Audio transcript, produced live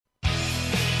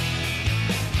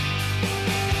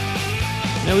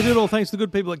Now, we did it all thanks to the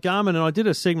good people at Garmin, and I did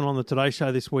a segment on the Today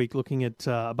Show this week looking at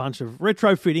a bunch of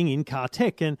retrofitting in-car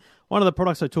tech, and one of the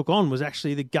products I took on was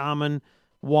actually the Garmin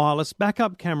wireless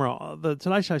backup camera. The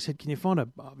Today Show said, can you find a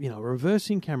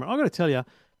reversing camera? I've got to tell you,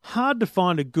 hard to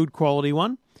find a good quality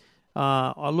one.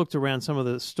 I looked around some of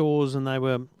the stores, and they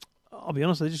were, I'll be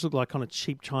honest, they just looked like kind of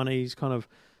cheap Chinese kind of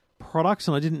products,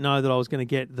 and I didn't know that I was going to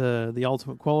get the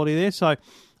ultimate quality there. So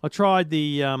I tried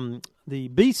the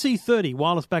BC30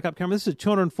 wireless backup camera. This is a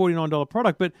 $249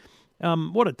 product, but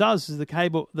what it does is the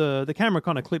camera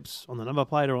kind of clips on the number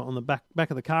plate or on the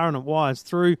back of the car, and it wires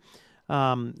through.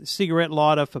 Cigarette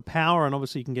lighter for power, and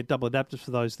obviously you can get double adapters for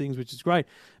those things, which is great.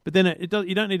 But then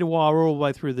you don't need to wire all the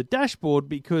way through the dashboard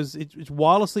because it's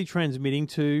wirelessly transmitting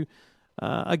to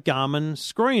a Garmin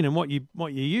screen, and what you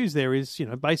use there is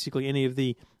basically any of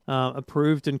the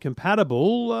approved and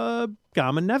compatible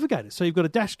Garmin navigators. So you've got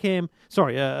a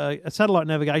satellite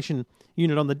navigation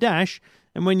unit on the dash,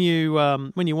 and when you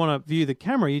want to view the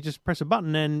camera, you just press a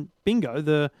button, and bingo,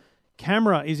 the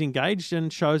camera is engaged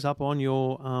and shows up on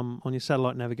your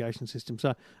satellite navigation system.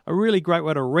 So a really great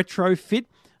way to retrofit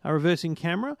a reversing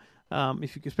camera,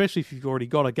 especially if you've already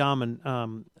got a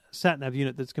Garmin sat-nav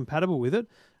unit that's compatible with it.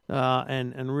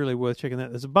 And really worth checking that.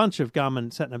 There's a bunch of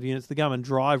Garmin sat-nav units. The Garmin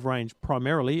Drive range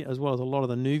primarily, as well as a lot of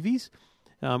the Nuvis,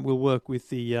 will work with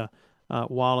the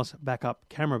wireless backup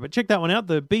camera. But check that one out,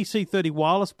 the BC30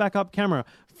 wireless backup camera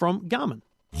from Garmin.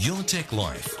 Your Tech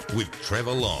Life with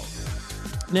Trevor Long.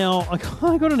 Now,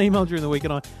 I got an email during the week,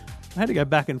 and I had to go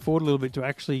back and forward a little bit to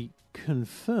actually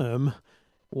confirm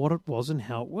what it was and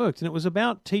how it worked. And it was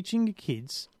about teaching your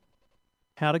kids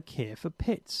how to care for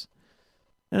pets.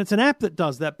 And it's an app that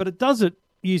does that, but it does it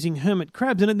using hermit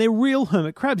crabs, and they're real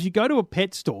hermit crabs. You go to a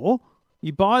pet store,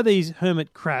 you buy these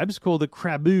hermit crabs called the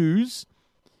Craboos.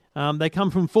 They come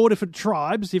from 4 different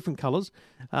tribes, different colours,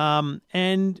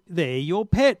 and they're your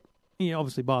pet. You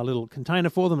obviously buy a little container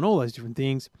for them and all those different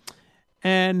things.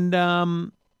 And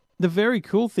the very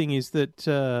cool thing is that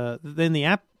then the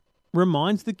app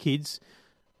reminds the kids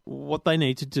what they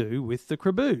need to do with the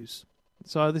Craboos.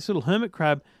 So this little hermit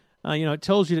crab, it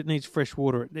tells you that it needs fresh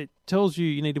water. It tells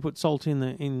you need to put salt in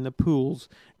the pools.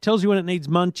 It tells you when it needs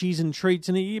munchies and treats,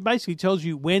 and it basically tells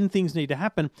you when things need to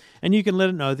happen, and you can let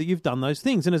it know that you've done those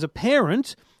things. And as a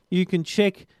parent, you can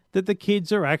check that the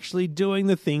kids are actually doing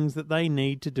the things that they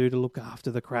need to do to look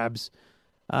after the crabs.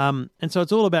 And so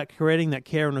it's all about creating that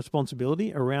care and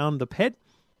responsibility around the pet.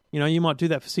 You might do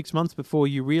that for 6 months before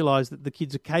you realise that the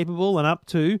kids are capable and up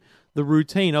to the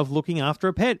routine of looking after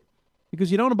a pet. Because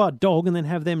you don't want to buy a dog and then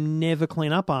have them never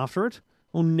clean up after it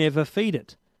or never feed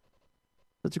it.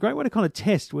 It's a great way to kind of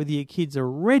test whether your kids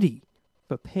are ready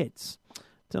for pets.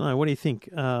 Don't know, what do you think?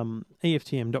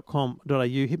 EFTM.com.au.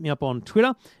 Hit me up on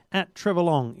Twitter.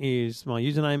 @TrevorLong is my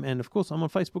username. And, of course, I'm on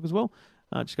Facebook as well.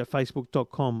 Just go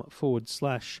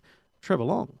facebook.com/Trevor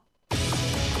Long.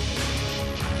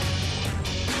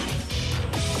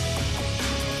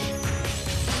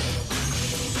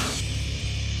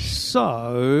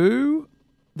 So,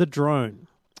 the drone,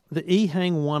 the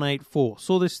EHang 184.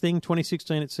 Saw this thing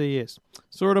 2016 at CES.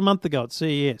 Saw it a month ago at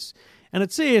CES. And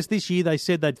at CES this year, they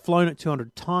said they'd flown it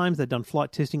 200 times. They'd done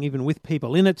flight testing even with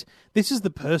people in it. This is the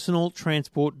personal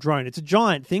transport drone. It's a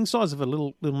giant thing, size of a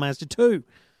little Mazda 2.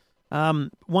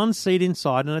 One seat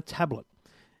inside and a tablet.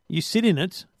 You sit in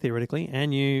it, theoretically,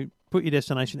 and you put your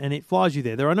destination, and it flies you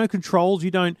there. There are no controls.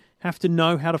 You don't have to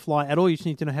know how to fly at all. You just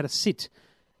need to know how to sit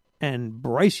and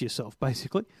brace yourself,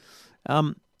 basically.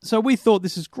 So we thought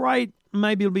this is great.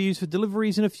 Maybe it'll be used for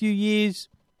deliveries in a few years.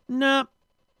 Nah.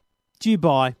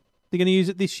 Dubai. They're going to use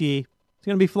it this year. It's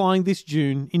going to be flying this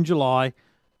June and July,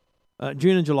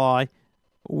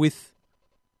 with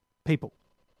people.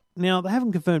 Now, they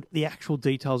haven't confirmed the actual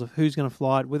details of who's going to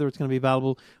fly it, whether it's going to be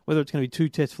available, whether it's going to be 2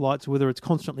 test flights, or whether it's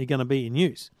constantly going to be in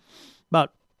use.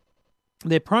 But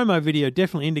their promo video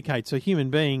definitely indicates a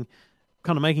human being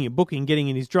kind of making a booking, getting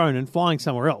in his drone and flying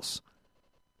somewhere else.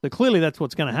 So clearly that's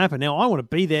what's going to happen. Now, I want to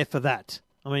be there for that.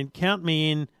 I mean, count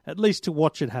me in at least to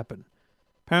watch it happen.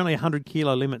 Apparently 100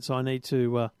 kilo limit, so I need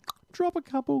to drop a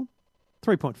couple.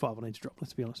 3.5 I need to drop,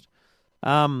 let's be honest,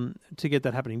 to get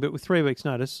that happening. But with 3 weeks'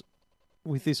 notice,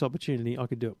 with this opportunity, I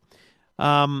could do it.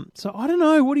 So I don't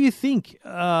know. What do you think?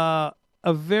 A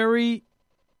very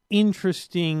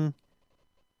interesting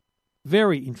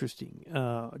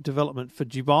development for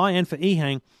Dubai and for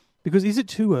EHang, because is it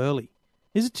too early?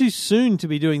 Is it too soon to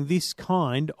be doing this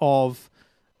kind of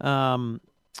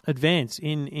advance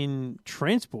in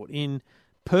transport, in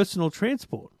personal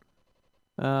transport?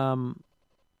 It's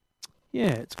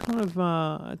kind of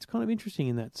interesting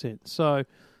in that sense. So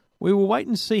We will wait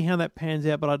and see how that pans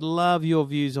out, but I'd love your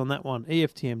views on that one.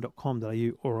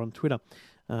 EFTM.com.au or on Twitter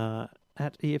at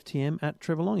EFTM at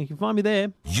Trevor Long. You can find me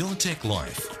there. Your Tech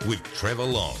Life with Trevor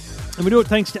Long. And we do it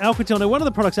thanks to Alcatel. Now, one of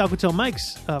the products Alcatel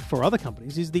makes for other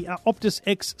companies is the Optus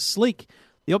X Sleek.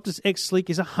 The Optus X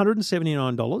Sleek is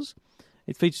 $179.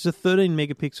 It features a 13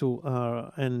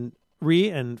 megapixel and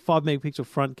rear and 5 megapixel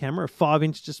front camera, a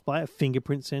 5-inch display, a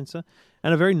fingerprint sensor,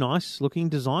 and a very nice looking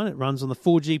design. It runs on the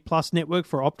 4G Plus network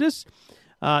for Optus.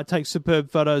 It takes superb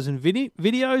photos and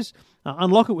videos.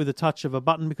 Unlock it with a touch of a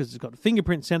button because it's got a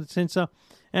fingerprint sensor,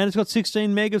 and it's got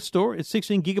 16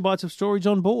 gigabytes of storage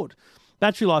on board.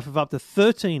 Battery life of up to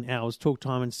 13 hours talk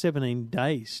time and 17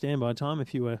 days standby time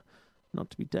if you were not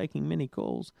to be taking many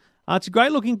calls. It's a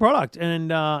great-looking product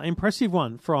and impressive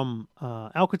one from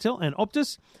Alcatel and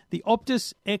Optus, the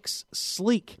Optus X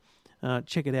Sleek.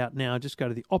 Check it out now. Just go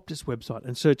to the Optus website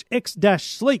and search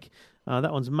X-Sleek.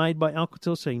 That one's made by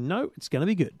Alcatel, so you know it's going to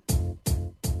be good.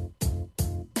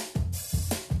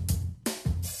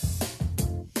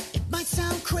 It might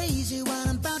sound crazy what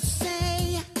I'm about to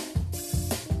say,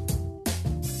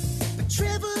 but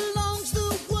Trevor Long's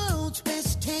the world's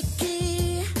best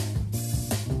techie.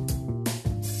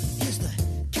 He's the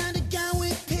kind of guy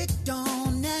we picked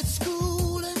on at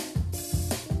school, and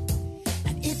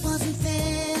it wasn't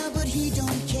fair, but he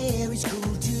don't care. He's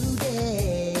cool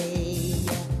today.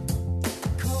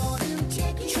 Call him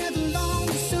techie. Trevor Long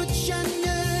is such a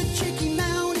nerd. Check him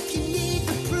out if you need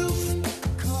the proof.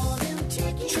 Call him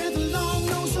techie. Trevor Long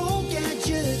knows all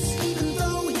gadgets, even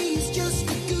though he's just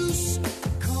a goose.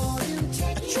 Call him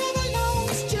techie. Trevor Long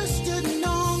is just a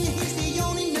nong. He's the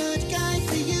only nerd guy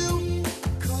for you.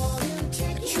 Call him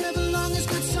techie. Trevor Long has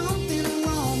got something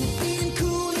wrong. Being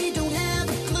cool, he don't have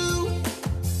a clue.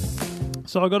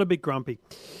 So I got a bit grumpy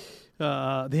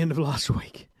at the end of last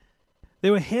week.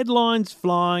 There were headlines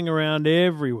flying around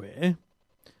everywhere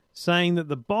saying that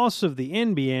the boss of the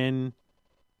NBN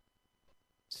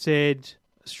said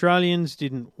Australians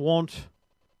didn't want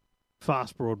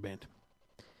fast broadband.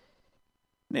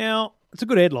 Now, it's a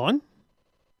good headline,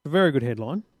 a very good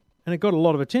headline, and it got a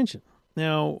lot of attention.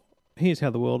 Now, here's how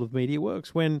the world of media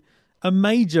works. When a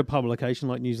major publication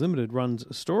like News Limited runs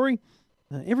a story,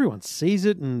 everyone sees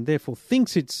it and therefore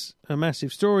thinks it's a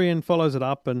massive story and follows it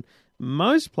up. And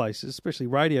most places, especially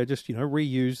radio, just,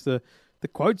 reuse the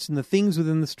quotes and the things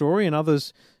within the story, and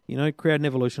others, create an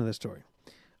evolution of their story.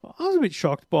 I was a bit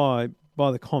shocked by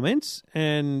the comments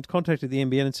and contacted the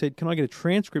NBN and said, can I get a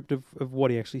transcript of what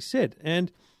he actually said?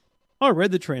 And I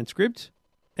read the transcript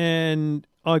and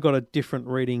I got a different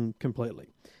reading completely.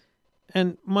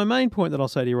 And my main point that I'll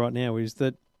say to you right now is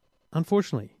that,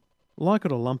 unfortunately, like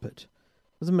it or lump it,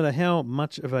 doesn't matter how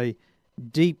much of a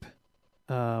deep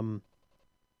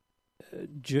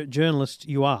journalist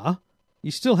you are, you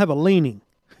still have a leaning,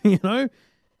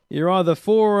 You're either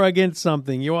for or against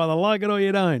something. You either like it or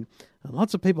you don't. And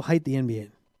lots of people hate the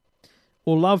NBN,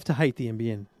 or love to hate the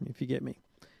NBN, if you get me.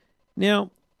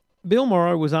 Now, Bill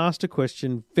Morrow was asked a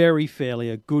question very fairly,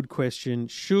 a good question.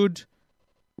 Should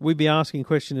we be asking a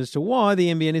question as to why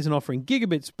the NBN isn't offering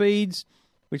gigabit speeds,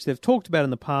 which they've talked about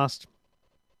in the past,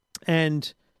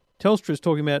 and Telstra is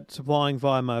talking about supplying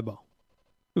via mobile?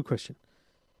 Good question.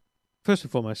 First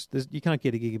and foremost, you can't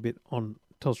get a gigabit on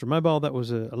Telstra Mobile. That was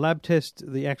a lab test.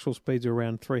 The actual speeds are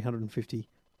around 350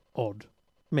 odd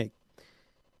meg.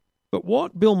 But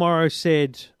what Bill Morrow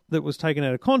said that was taken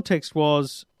out of context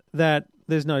was that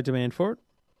there's no demand for it,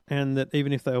 and that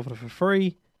even if they offered it for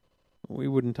free, we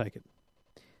wouldn't take it.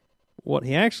 What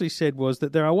he actually said was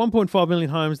that there are 1.5 million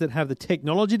homes that have the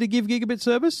technology to give gigabit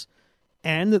service,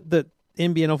 and that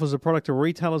NBN offers a product to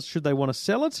retailers should they want to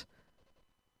sell it.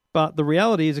 But the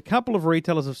reality is a couple of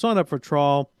retailers have signed up for a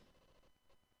trial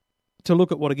to look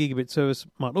at what a gigabit service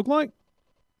might look like,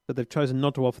 but they've chosen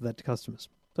not to offer that to customers.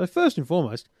 So first and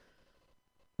foremost,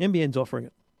 NBN's offering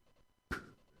it.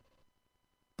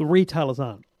 The retailers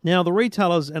aren't. Now, the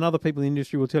retailers and other people in the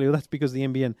industry will tell you that's because the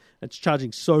NBN is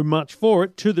charging so much for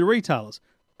it to the retailers.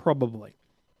 Probably.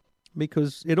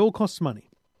 Because it all costs money.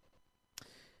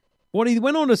 What he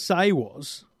went on to say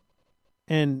was,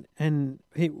 and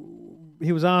he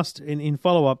was asked in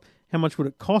follow-up, how much would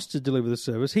it cost to deliver the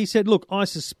service? He said, look, I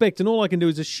suspect, and all I can do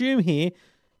is assume here,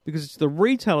 because it's the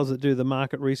retailers that do the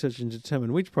market research and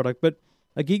determine which product, but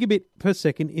a gigabit per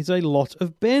second is a lot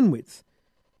of bandwidth.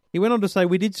 He went on to say,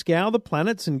 we did scour the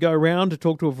planets and go around to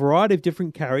talk to a variety of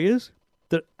different carriers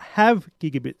that have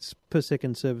gigabits per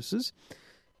second services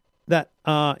that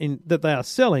they are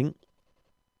selling,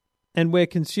 and where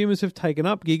consumers have taken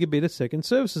up gigabit a second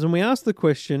services. And we asked the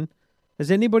question,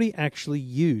 has anybody actually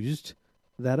used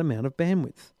that amount of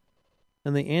bandwidth?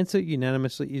 And the answer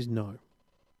unanimously is no.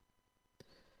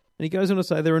 And he goes on to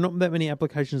say there are not that many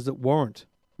applications that warrant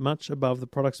much above the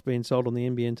products being sold on the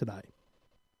NBN today.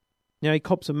 Now, he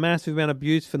cops a massive amount of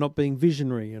abuse for not being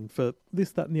visionary and for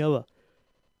this, that and the other.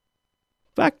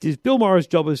 Fact is, Bill Morrow's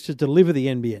job is to deliver the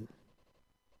NBN,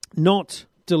 not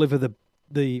deliver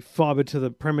the fibre to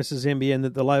the premises NBN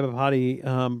that the Labor Party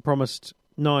promised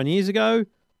 9 years ago,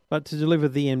 but to deliver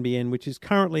the NBN, which is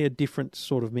currently a different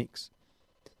sort of mix.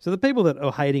 So the people that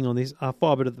are hating on this are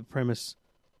fibre to the premise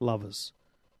lovers,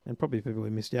 and probably people who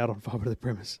missed out on fibre to the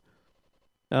premise.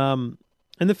 And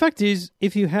the fact is,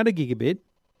 if you had a gigabit,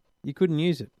 you couldn't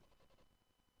use it.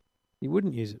 You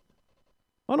wouldn't use it.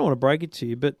 I don't want to break it to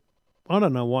you, but I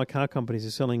don't know why car companies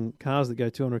are selling cars that go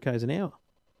 200 k's an hour.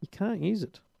 You can't use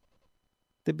it.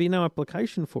 There'd be no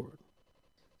application for it.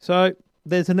 So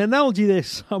there's an analogy there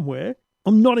somewhere.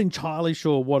 I'm not entirely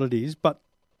sure what it is, but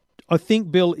I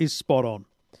think Bill is spot on.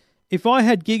 If I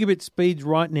had gigabit speeds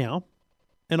right now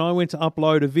and I went to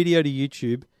upload a video to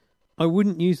YouTube, I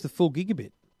wouldn't use the full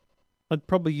gigabit. I'd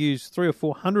probably use 300 or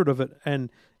 400 of it and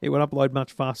it would upload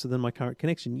much faster than my current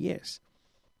connection, yes.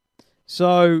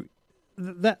 So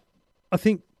that I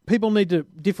think people need to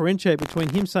differentiate between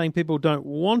him saying people don't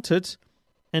want it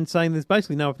and saying there's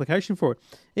basically no application for it.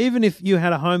 Even if you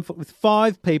had a home with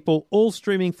 5 people all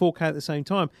streaming 4K at the same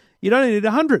time, you'd only need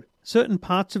 100. Certain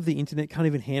parts of the internet can't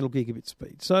even handle gigabit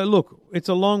speed. So look, it's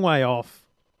a long way off.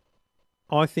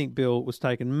 I think Bill was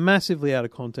taken massively out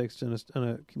of context and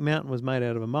a mountain was made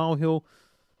out of a molehill.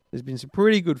 There's been some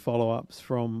pretty good follow-ups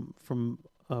from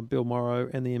Bill Morrow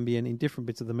and the NBN in different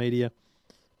bits of the media.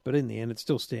 But in the end, it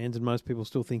still stands, and most people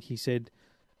still think he said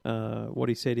what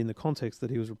he said in the context that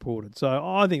he was reported. So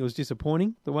I think it was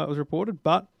disappointing the way it was reported,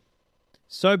 but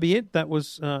so be it. That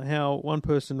was how one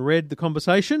person read the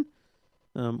conversation.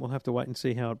 We'll have to wait and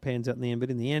see how it pans out in the end. But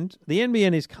in the end, the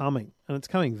NBN is coming, and it's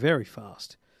coming very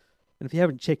fast. And if you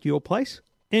haven't checked your place,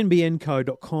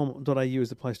 nbnco.com.au is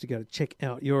the place to go to check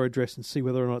out your address and see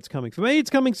whether or not it's coming. For me,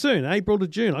 it's coming soon, April to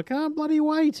June. I can't bloody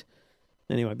wait.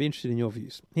 Anyway, be interested in your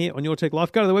views. Here on Your Tech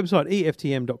Life, go to the website,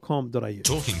 eftm.com.au.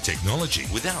 Talking technology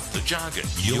without the jargon.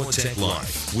 Your Tech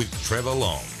Life with Trevor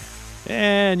Long.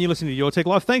 And you're listening to Your Tech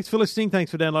Life. Thanks for listening.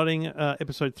 Thanks for downloading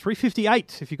episode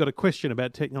 358. If you've got a question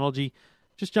about technology,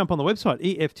 just jump on the website,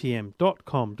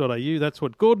 eftm.com.au. That's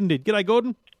what Gordon did. G'day,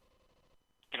 Gordon.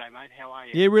 G'day, mate. How are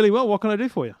you? Yeah, really well. What can I do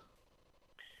for you?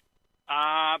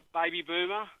 Baby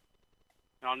boomer.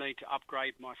 I'll need to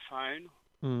upgrade my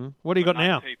phone. What do you got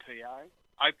now?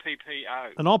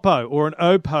 OPPO. An Oppo, or an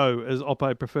Oppo, as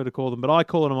Oppo prefer to call them. But I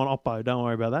call them an Oppo. Don't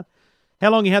worry about that.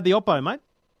 How long you had the Oppo, mate?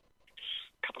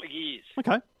 A couple of years.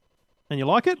 Okay. And you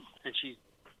like it? And it's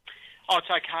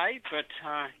okay, but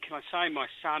can I say my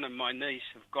son and my niece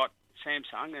have got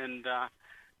Samsung, and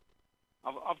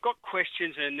I've got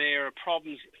questions, and there are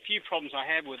problems, a few problems I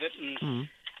have with it, and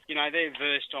they're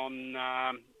versed on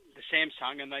the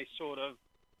Samsung, and they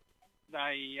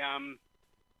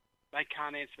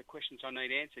can't answer the questions I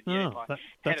need answered. If I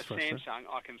had a Samsung,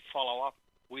 I can follow up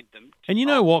with them. And you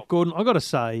know what, Gordon? I've got to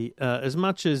say, as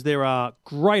much as there are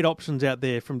great options out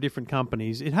there from different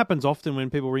companies, it happens often when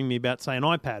people ring me about, say, an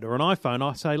iPad or an iPhone.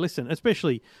 I say, listen,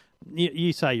 especially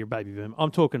you say you're a baby boom.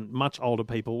 I'm talking much older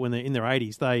people when they're in their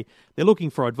 80s. They're looking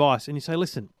for advice, and you say,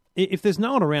 listen, if there's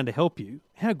no one around to help you,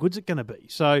 how good's it going to be?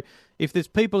 So if there's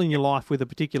people in your life with a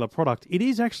particular product, it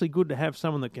is actually good to have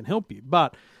someone that can help you.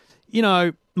 But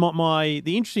the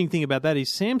interesting thing about that is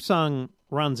Samsung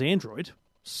runs Android,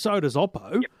 so does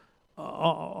Oppo. Yep.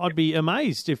 I'd be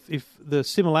amazed if the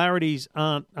similarities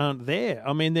aren't there.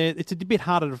 I mean, it's a bit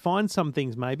harder to find some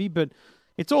things maybe, but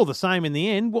it's all the same in the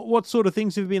end. What sort of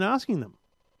things have you been asking them?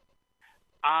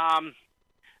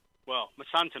 Well, my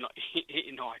son's in IT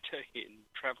and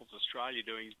travels Australia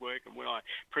doing his work, and when I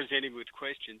present him with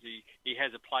questions, he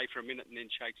has a play for a minute and then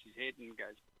shakes his head and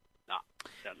goes, no.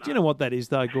 Do you know what that is,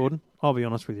 though, Gordon? I'll be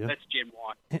honest with you. That's Gen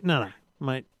Y. No,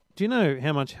 mate. Do you know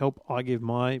how much help I give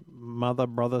my mother,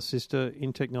 brother, sister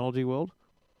in technology world?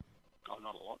 Oh,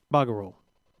 not a lot. Bugger all.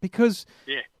 Because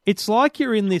it's like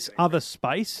you're in this other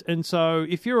space, and so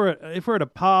if we're at a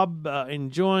pub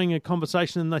enjoying a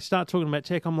conversation and they start talking about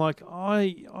tech, I'm like,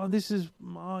 this is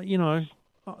my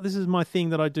thing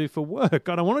that I do for work.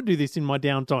 I don't want to do this in my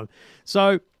downtime.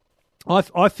 So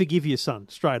I forgive your son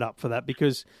straight up for that,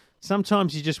 because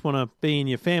sometimes you just want to be in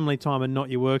your family time and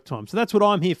not your work time. So that's what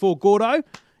I'm here for, Gordo.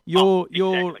 Your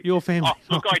family.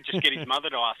 Look, I'd just get his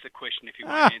mother to ask the question if he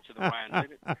won't answer the way I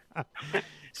need it.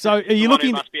 So are you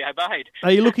looking? Must be obeyed.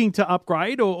 Are you looking to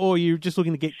upgrade, or are you just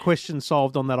looking to get questions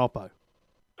solved on that Oppo?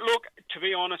 Look, to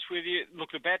be honest with you,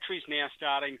 the battery's now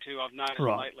starting to. I've noticed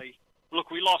lately.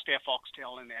 Look, we lost our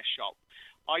Foxtel in our shop.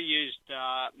 I used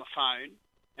my phone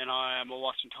and my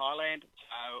wife's in Thailand,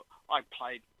 so I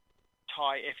played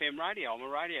Thai FM radio. I'm a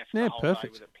radio for Yeah, the whole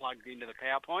perfect. day with it plugged into the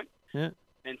PowerPoint. Yeah.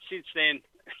 And since then,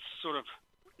 it's sort of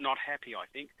not happy, I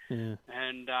think. Yeah.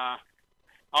 And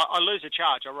I lose a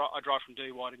charge. I drive from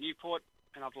Dee Why to Newport,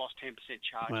 and I've lost 10%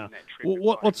 charge Wow. in that trip.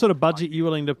 Well, what sort of budget are you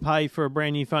willing to pay for a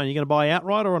brand new phone? Are you going to buy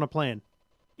outright or on a plan?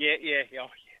 Yeah,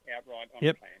 outright on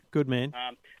Yep. a plan. Good man.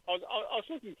 I was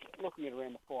looking at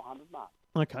around the 400 mark.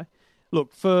 Okay.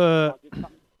 Look, for I did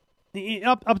something.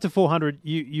 up to 400,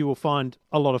 you will find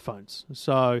a lot of phones.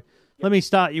 So let me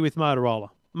start you with Motorola.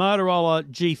 Motorola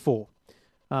G4.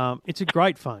 It's a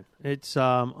great phone. It's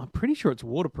I'm pretty sure it's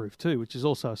waterproof too, which is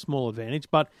also a small advantage.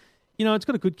 But it's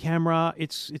got a good camera.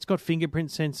 It's got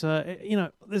fingerprint sensor.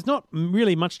 There's not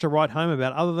really much to write home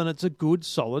about other than it's a good,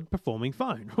 solid performing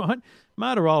phone, right?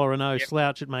 Motorola are no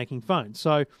slouch at making phones.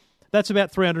 So that's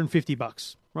about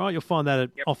 $350, right? You'll find that at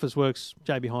Officeworks,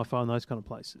 JB Hi-Fi, and those kind of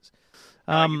places.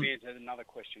 You've answered another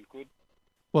question. Good.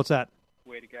 What's that?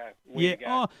 Where to go? Where to go?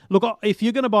 Oh, look, if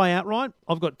you're going to buy outright,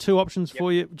 I've got two options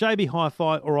for you, JB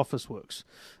Hi-Fi or Officeworks.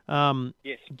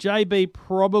 Yes. JB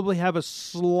probably have a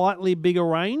slightly bigger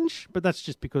range, but that's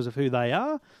just because of who they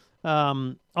are.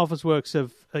 Officeworks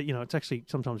have, it's actually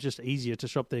sometimes just easier to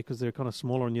shop there because they're kind of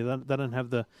smaller and they don't have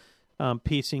the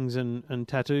piercings and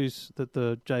tattoos that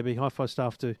the JB Hi-Fi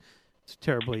staff do. It's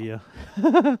terribly...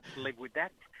 Live with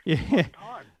that. Yeah.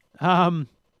 Time.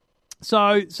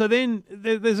 So then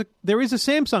there is a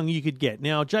Samsung you could get.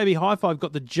 Now, JB Hi-Fi have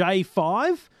got the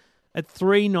J5 at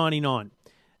 $399.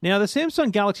 Now, the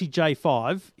Samsung Galaxy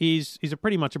J5 is a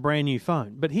pretty much a brand new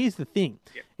phone. But here's the thing.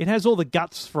 It has all the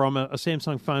guts from a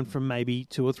Samsung phone from maybe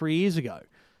 2 or 3 years ago.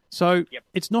 So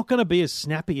it's not going to be as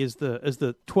snappy as the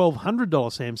 $1,200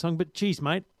 Samsung, but geez,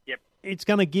 mate, it's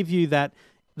going to give you that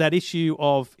issue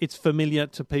of it's familiar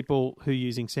to people who are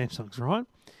using Samsungs, right?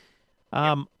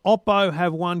 Oppo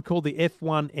have one called the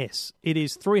F1S. It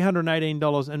is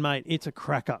 $318, and mate, it's a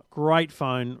cracker. Great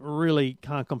phone. Really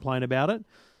can't complain about it.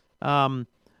 And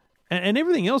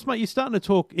everything else, mate, you're starting to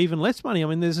talk even less money. I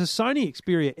mean, there's a Sony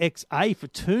Xperia XA for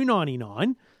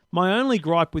 $299. My only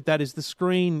gripe with that is the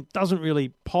screen doesn't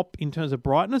really pop in terms of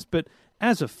brightness, but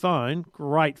as a phone,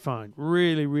 great phone.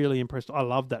 Really, really impressed. I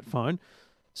love that phone.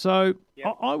 So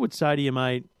I would say to you,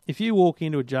 mate, if you walk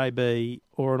into a JB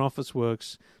or an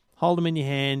Officeworks, hold them in your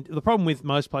hand. The problem with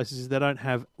most places is they don't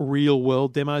have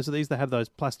real-world demos of these. They have those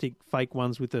plastic fake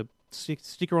ones with the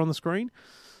sticker on the screen.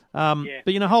 But,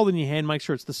 hold it in your hand, make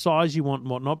sure it's the size you want and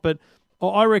whatnot. But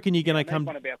I reckon you're going to come...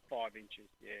 One about 5 inches,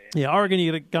 Yeah, I reckon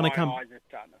you're going to My come... eyes are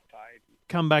starting to fade.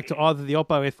 Come back to either the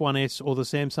Oppo F1S or the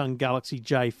Samsung Galaxy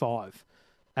J5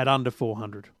 at under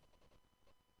 400.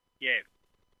 Yeah.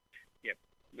 Yep.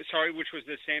 Sorry, which was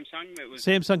the Samsung? It was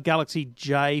Samsung Galaxy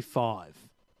J5.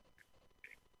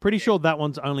 Pretty sure that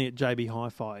one's only at JB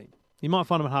Hi-Fi. You might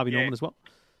find them at Harvey Norman as well.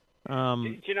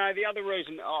 Do you know, the other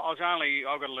reason, I've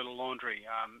got a little laundry,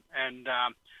 and I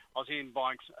was in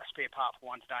buying a spare part for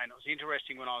one today, and it was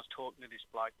interesting when I was talking to this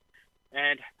bloke.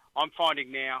 And I'm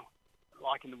finding now,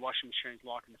 like in the washing machines,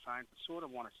 like in the phones, I sort of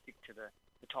want to stick to the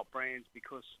top brands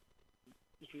because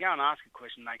you can go and ask a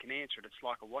question and they can answer it. It's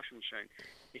like a washing machine.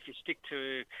 If you stick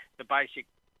to the basic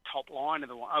top line of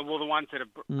the ones that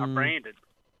are branded,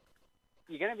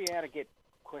 you're going to be able to get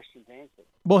questions answered.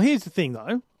 Well, here's the thing,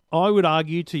 though. I would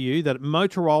argue to you that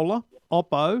Motorola,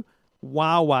 Oppo,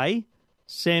 Huawei,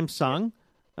 Samsung,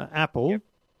 Apple,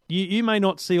 you may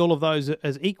not see all of those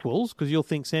as equals because you'll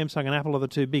think Samsung and Apple are the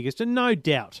two biggest. And no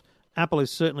doubt, Apple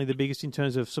is certainly the biggest in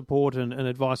terms of support and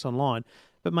advice online.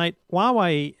 But, mate,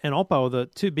 Huawei and Oppo are the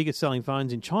two biggest selling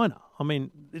phones in China. I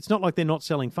mean, it's not like they're not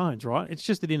selling phones, right? It's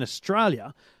just that in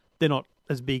Australia, they're not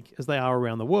as big as they are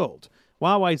around the world.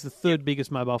 Huawei is the third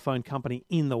biggest mobile phone company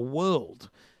in the world.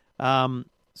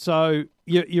 So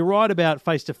you're right about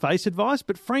face-to-face advice,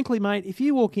 but frankly, mate, if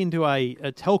you walk into a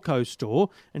telco store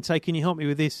and say, can you help me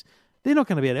with this, they're not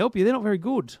going to be able to help you. They're not very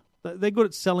good. They're good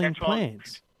at selling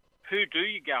plans. Who do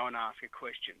you go and ask a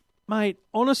question? Mate,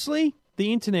 honestly,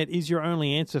 the internet is your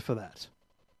only answer for that.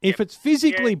 If it's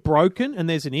physically broken and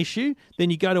there's an issue, then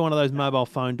you go to one of those mobile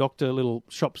phone doctor little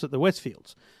shops at the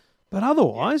Westfields. But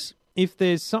otherwise, if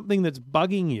there's something that's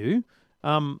bugging you,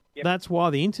 that's why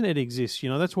the internet exists.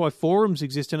 That's why forums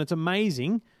exist, and it's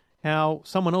amazing how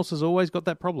someone else has always got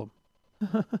that problem.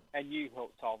 And you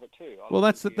help solve it too. Well,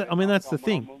 that's the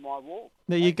thing. On my wall.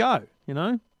 There you go.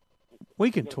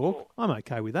 We can talk. I'm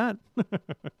okay with that.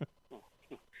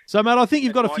 So, Matt, I think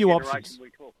you've got a few options.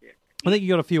 I think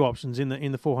you've got a few options in the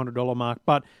 $400 mark.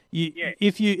 But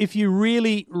if you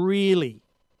really, really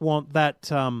want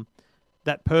that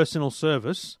that personal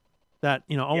service, that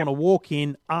I want to walk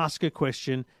in, ask a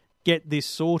question, get this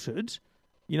sorted,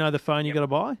 You know the phone you got to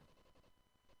buy?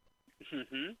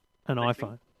 Mm-hmm. An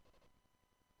iPhone.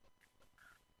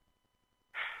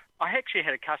 I actually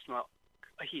had a customer.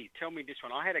 Here, tell me this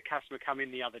one. I had a customer come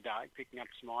in the other day, picking up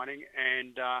this morning,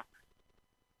 and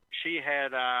she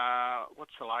had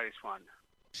what's the latest one?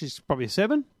 She's probably a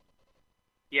 7?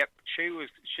 Yep, she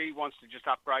wants to just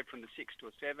upgrade from the 6 to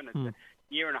a 7. It's a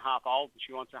year and a half old, and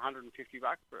she wants $150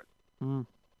 for it.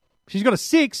 She's got a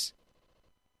 6?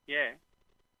 Yeah.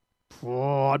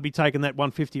 Oh, I'd be taking that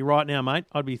 150 right now, mate.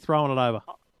 I'd be throwing it over.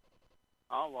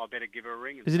 Oh, well, I better give her a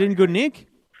ring. And Is it say, in good hey, nick?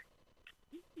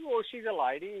 Well, she's a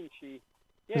lady, and she.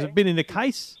 Yeah, Has it been in the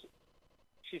case?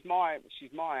 She's my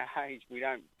age. We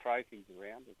don't throw things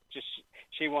around. It's just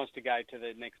she wants to go to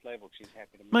the next level. She's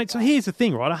happy to. Mate, so here's the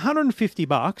thing, right?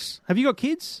 $150. Have you got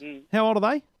kids? How old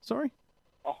are they? Sorry.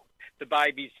 Oh, the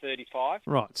baby's 35.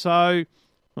 Right. So,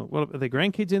 what are there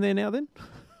grandkids in there now then?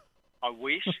 I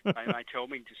wish they may tell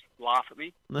me, just laugh at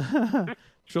me.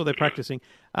 Sure, they're practicing.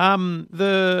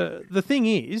 The thing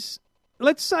is,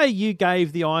 let's say you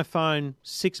gave the iPhone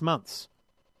 6 months,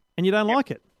 and you don't like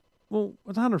it. Well,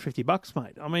 it's $150,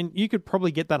 mate. I mean, you could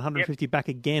probably get that 150 back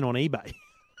again on eBay.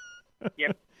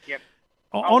 Yep.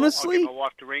 Honestly, I'll get my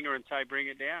wife to ring her and say, "Bring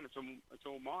it down. It's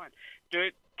all mine."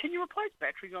 Can you replace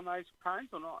batteries on those phones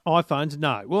or not? iPhones,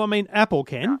 no. Well, I mean, Apple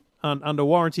can under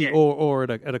warranty or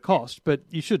at a cost, but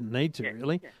you shouldn't need to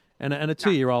really. Yeah. And a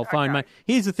 2-year-old phone, mate.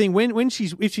 Here's the thing: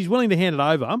 if she's willing to hand it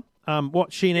over,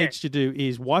 what she needs to do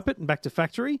is wipe it and back to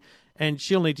factory, and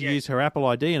she'll need to use her Apple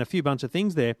ID and a bunch of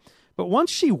things there. But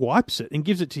once she wipes it and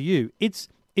gives it to you, it's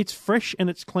fresh and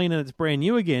it's clean and it's brand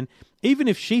new again. Even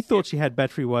if she thought she had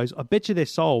battery woes, I bet you they're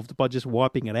solved by just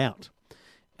wiping it out.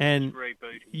 And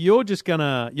you're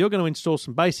gonna install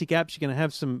some basic apps. You're gonna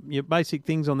have some your basic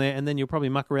things on there, and then you'll probably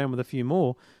muck around with a few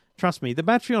more. Trust me, the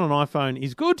battery on an iPhone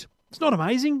is good. It's not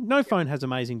amazing. No phone has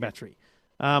amazing battery.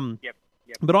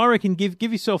 But I reckon give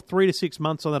yourself 3 to 6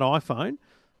 months on that iPhone,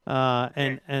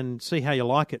 and see how you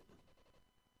like it.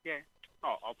 Yeah.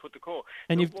 Oh, I'll put the call.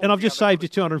 And I've just saved you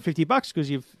 $250 because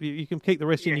you can keep the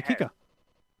rest in your kicker.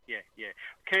 Yeah.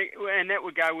 And that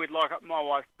would go with, like, my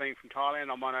wife being from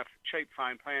Thailand, I'm on a cheap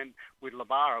phone plan with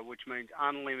Labara, which means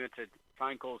unlimited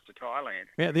phone calls to Thailand.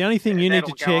 Yeah, the only thing you need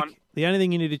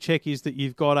to check is that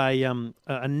you've got a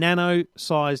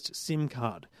nano-sized SIM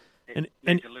card. And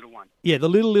a little one. Yeah, the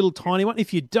little tiny one.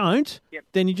 If you don't,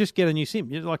 then you just get a new SIM.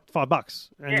 You're like $5,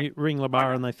 and you ring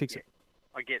Labara and they fix it.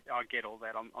 I get all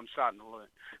that. I'm starting to learn.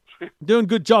 Doing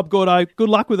good job, Gordo. Good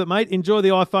luck with it, mate. Enjoy the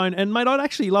iPhone. And, mate, I'd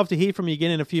actually love to hear from you again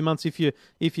in a few months if you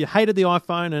hated the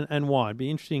iPhone and why. It'd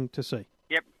be interesting to see.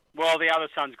 Yep. Well, the other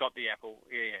son's got the Apple.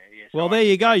 Yeah. So there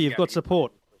you go. You've got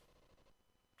support.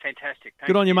 Fantastic. Thanks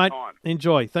good on you, mate. Time.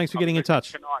 Enjoy. Thanks for getting in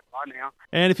touch. Tonight. Bye now.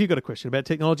 And if you've got a question about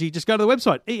technology, just go to the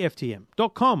website, eftm.com.au.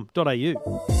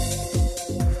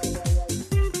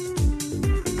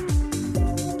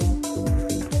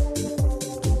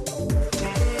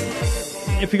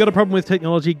 If you've got a problem with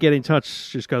technology, get in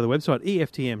touch. Just go to the website,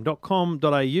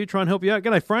 eftm.com.au. Try and help you out.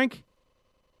 G'day, Frank.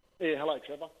 Yeah, hello,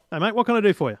 Trevor. Hey, mate, what can I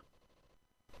do for you?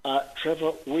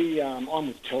 Trevor, I'm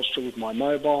with Telstra with my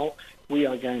mobile. We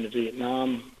are going to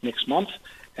Vietnam next month,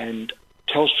 and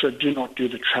Telstra do not do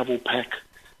the travel pack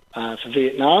for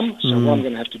Vietnam. So what I'm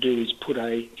going to have to do is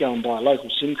go and buy a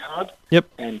local SIM card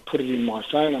and put it in my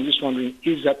phone. I'm just wondering,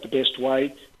 is that the best way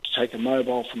to take a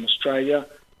mobile from Australia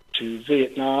to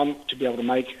Vietnam to be able to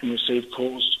make and receive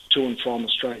calls to and from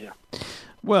Australia?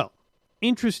 Well,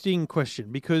 interesting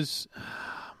question because,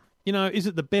 is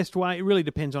it the best way? It really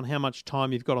depends on how much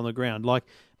time you've got on the ground. Like,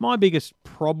 my biggest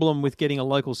problem with getting a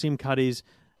local SIM card is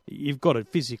you've got to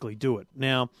physically do it.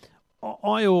 Now,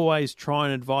 I always try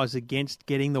and advise against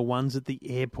getting the ones at the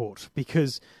airport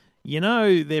because,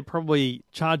 they're probably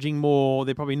charging more.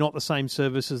 They're probably not the same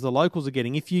service as the locals are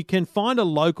getting. If you can find a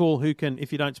local who can,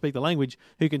 if you don't speak the language,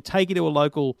 who can take you to a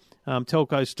local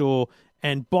telco store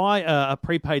and buy a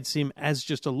prepaid SIM as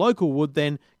just a local would,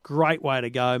 then great way to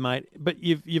go, mate. But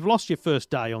you've lost your first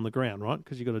day on the ground, right?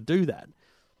 Because you've got to do that.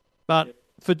 But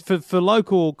for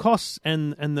local costs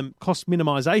and the cost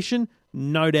minimisation,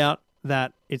 no doubt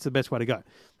that it's the best way to go.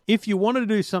 If you wanted to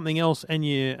do something else,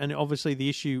 and obviously the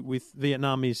issue with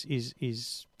Vietnam is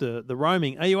the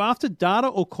roaming, are you after data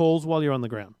or calls while you're on the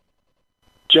ground?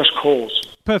 Just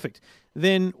calls. Perfect.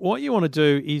 Then what you want to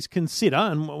do is consider,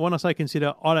 and when I say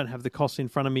consider, I don't have the costs in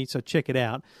front of me, so check it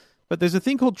out. But there's a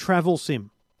thing called Travel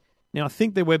SIM. Now, I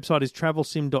think their website is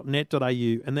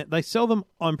travelsim.net.au, and they sell them,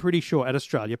 I'm pretty sure, at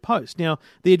Australia Post. Now,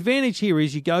 the advantage here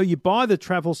is you buy the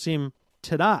Travel SIM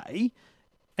today,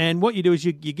 and what you do is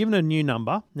you're given a new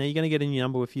number. Now, you're going to get a new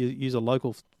number if you use a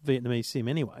local Vietnamese SIM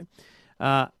anyway.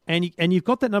 and you've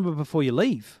got that number before you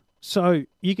leave. So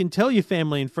you can tell your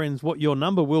family and friends what your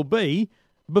number will be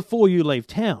before you leave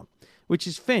town, which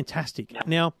is fantastic.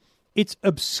 Now, it's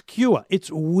obscure, it's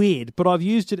weird, but I've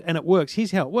used it and it works.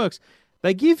 Here's how it works.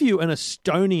 They give you an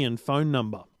Estonian phone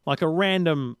number, like a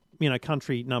random,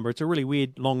 country number. It's a really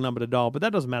weird, long number to dial, but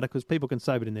that doesn't matter because people can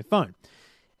save it in their phone.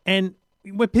 And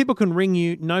where people can ring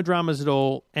you, no dramas at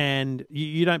all, and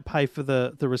you don't pay for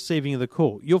the receiving of the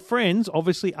call. Your friends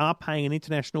obviously are paying an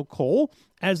international call,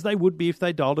 as they would be if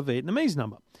they dialed a Vietnamese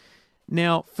number.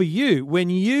 Now, for you,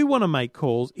 when you want to make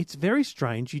calls, it's very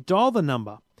strange. You dial the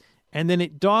number, and then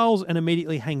it dials and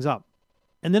immediately hangs up.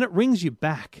 And then it rings you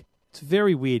back. It's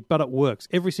very weird, but it works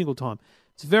every single time.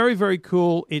 It's very, very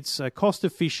cool. It's cost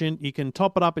efficient. You can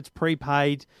top it up. It's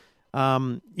prepaid.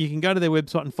 You can go to their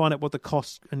website and find out what the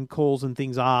costs and calls and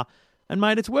things are. And,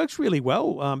 mate, it works really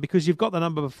well because you've got the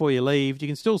number before you leave. You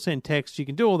can still send texts. You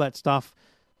can do all that stuff.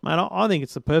 Mate, I think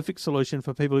it's the perfect solution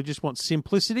for people who just want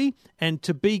simplicity and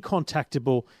to be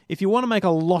contactable. If you want to make a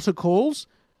lot of calls,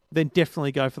 then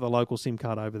definitely go for the local SIM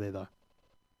card over there, though.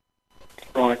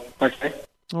 Right, okay.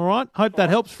 All right. Hope that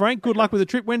helps, Frank. Good luck with the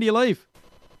trip. When do you leave?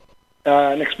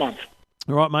 Next month.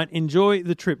 All right, mate. Enjoy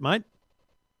the trip, mate.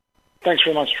 Thanks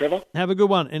very much, Trevor. Have a good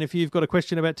one. And if you've got a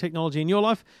question about technology in your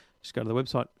life, just go to the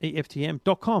website,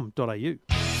 eftm.com.au.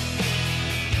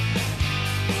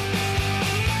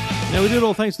 Now, we do it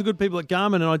all thanks to the good people at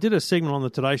Garmin, and I did a segment on the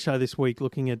Today Show this week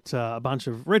looking at a bunch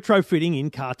of retrofitting in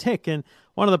car tech, and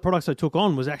one of the products I took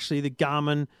on was actually the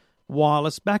Garmin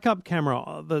wireless backup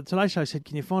camera. The Today Show said,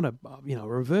 can you find a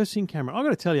reversing camera? I've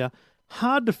got to tell you,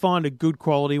 hard to find a good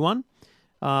quality one.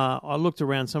 I looked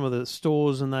around some of the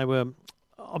stores, and they were,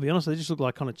 I'll be honest, they just looked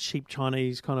like kind of cheap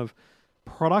Chinese kind of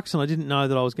products, and I didn't know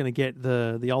that I was going to get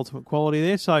the ultimate quality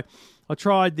there. So I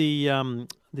tried the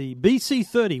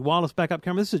BC30 wireless backup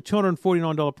camera. This is a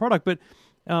 $249 product, but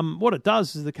what it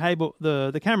does is the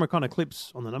camera kind of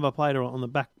clips on the number plate or on the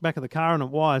back of the car, and it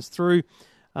wires through.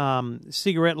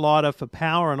 Cigarette lighter for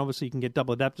power, and obviously you can get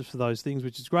double adapters for those things,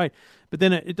 which is great. But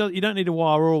then you don't need to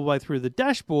wire all the way through the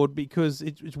dashboard because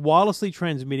it's wirelessly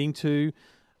transmitting to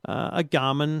a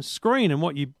Garmin screen. And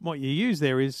what you use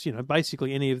there is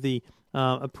basically any of the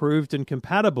approved and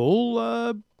compatible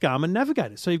Garmin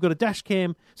navigators. So you've got a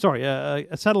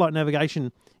satellite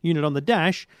navigation unit on the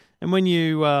dash, and when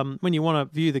you want to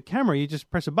view the camera, you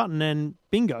just press a button and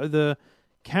bingo, the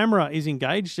camera is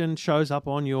engaged and shows up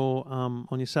on your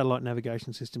satellite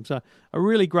navigation system. So a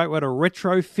really great way to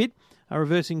retrofit a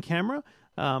reversing camera,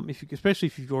 especially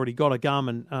if you've already got a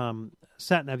Garmin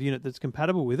sat-nav unit that's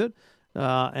compatible with it,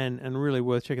 and really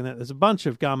worth checking that. There's a bunch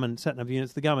of Garmin sat-nav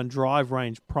units, the Garmin Drive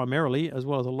range primarily, as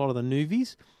well as a lot of the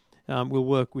Nuvis, will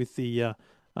work with the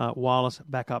wireless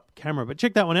backup camera. But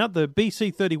check that one out, the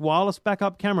BC30 wireless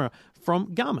backup camera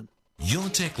from Garmin. Your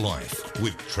Tech Life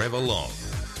with Trevor Long.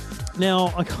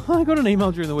 Now, I got an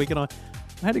email during the week, and I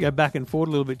had to go back and forward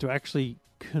a little bit to actually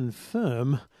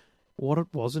confirm what it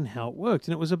was and how it worked.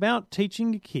 And it was about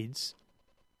teaching your kids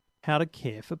how to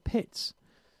care for pets.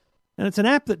 And it's an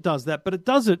app that does that, but it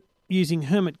does it using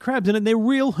hermit crabs, and they're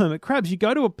real hermit crabs. You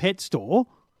go to a pet store,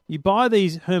 you buy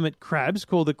these hermit crabs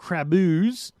called the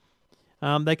craboos.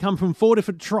 They come from 4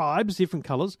 different tribes, different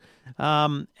colours,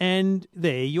 and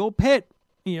they're your pet.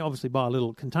 You obviously buy a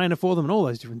little container for them and all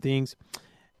those different things.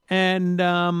 And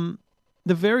the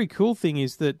very cool thing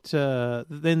is that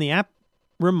then the app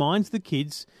reminds the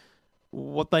kids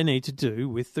what they need to do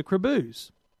with the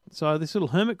craboos. So this little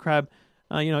hermit crab,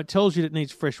 it tells you that it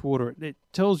needs fresh water. It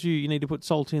tells you need to put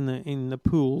salt in the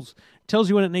pools. It tells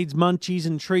you when it needs munchies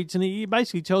and treats, and it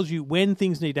basically tells you when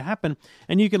things need to happen,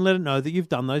 and you can let it know that you've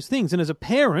done those things. And as a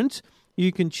parent,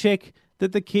 you can check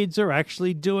that the kids are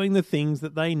actually doing the things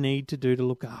that they need to do to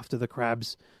look after the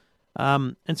crabs.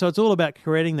 And so it's all about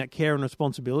creating that care and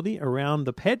responsibility around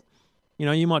the pet.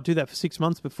 You might do that for 6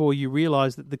 months before you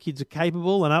realise that the kids are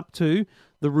capable and up to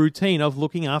the routine of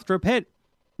looking after a pet.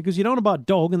 Because you don't want to buy a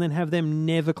dog and then have them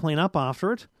never clean up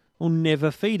after it or never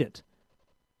feed it.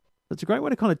 It's a great way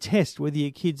to kind of test whether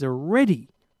your kids are ready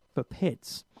for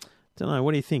pets. Don't know,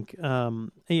 what do you think?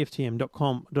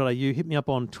 EFTM.com.au. Hit me up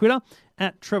on Twitter.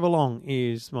 @TrevorLong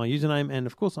is my username. And,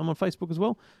 of course, I'm on Facebook as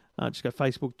well. Just go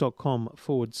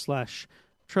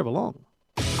facebook.com/Trevor Long.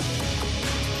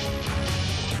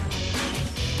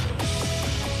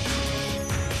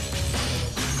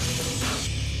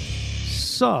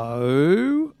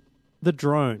 So, the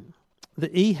drone, the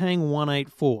EHang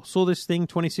 184. Saw this thing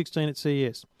 2016 at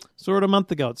CES. Saw it a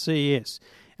month ago at CES.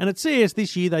 And at CES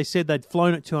this year, they said they'd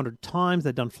flown it 200 times.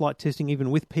 They'd done flight testing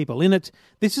even with people in it.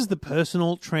 This is the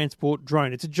personal transport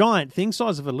drone. It's a giant thing,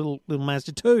 size of a little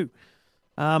Mazda 2.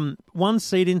 one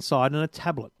seat inside and a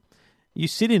tablet. You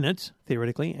sit in it,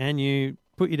 theoretically, and you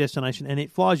put your destination, and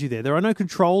it flies you there. There are no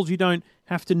controls. You don't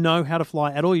have to know how to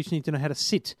fly at all. You just need to know how to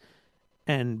sit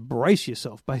and brace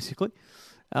yourself, basically.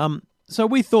 So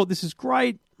we thought this is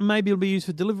great. Maybe it'll be used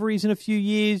for deliveries in a few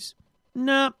years.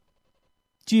 Nah.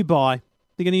 Dubai.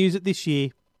 They're going to use it this year.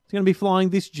 It's going to be flying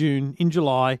this June and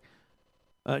July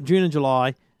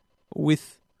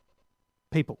with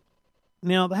people.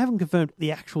 Now, they haven't confirmed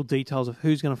the actual details of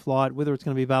who's going to fly it, whether it's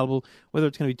going to be available, whether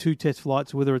it's going to be 2 test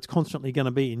flights, or whether it's constantly going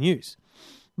to be in use.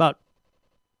 But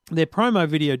their promo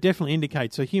video definitely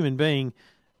indicates a human being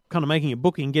kind of making a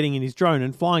booking, getting in his drone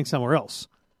and flying somewhere else.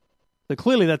 So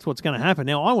clearly that's what's going to happen.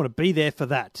 Now, I want to be there for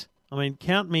that. I mean,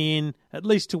 count me in at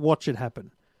least to watch it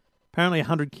happen. Apparently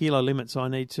 100 kilo limit, so I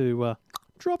need to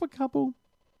drop a couple.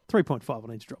 3.5 I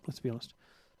need to drop, let's be honest,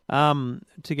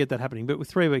 to get that happening. But with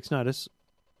 3 weeks' notice,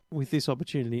 with this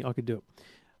opportunity, I could do it.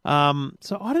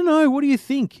 So I don't know. What do you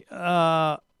think?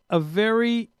 A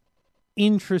very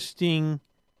interesting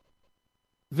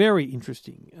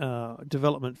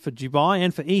development for Dubai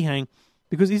and for EHang,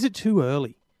 because is it too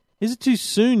early? Is it too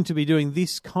soon to be doing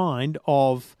this kind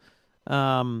of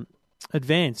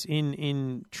advance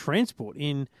in transport,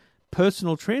 in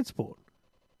personal transport?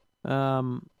 It's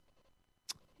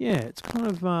kind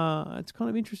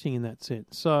of interesting in that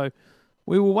sense. So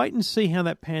we will wait and see how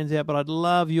that pans out, but I'd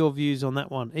love your views on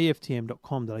that one.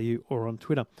 EFTM.com.au or on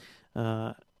Twitter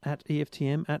at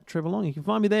EFTM at Trevor Long. You can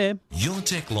find me there. Your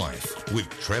Tech Life with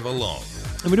Trevor Long.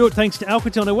 And we do it thanks to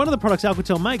Alcatel. Now, one of the products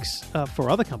Alcatel makes for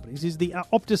other companies is the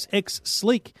Optus X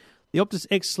Sleek. The Optus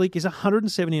X Sleek is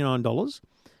 $179.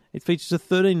 It features a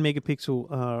 13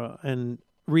 megapixel and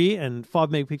rear and 5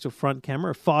 megapixel front camera,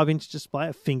 a 5-inch display,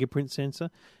 a fingerprint sensor,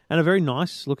 and a very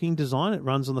nice looking design. It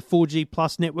runs on the 4G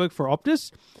Plus network for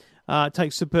Optus. It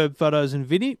takes superb photos and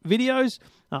videos.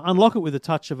 Unlock it with a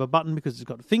touch of a button because it's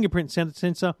got a fingerprint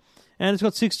sensor, and it's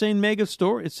got 16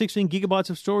 gigabytes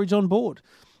of storage on board.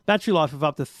 Battery life of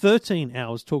up to 13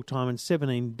 hours talk time and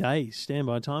 17 days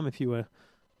standby time if you were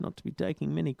not to be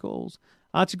taking many calls.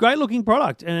 It's a great-looking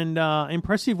product and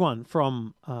impressive one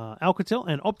from Alcatel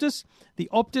and Optus, the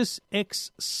Optus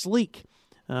X Sleek.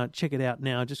 Check it out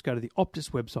now. Just go to the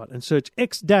Optus website and search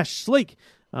X-Sleek.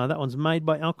 That one's made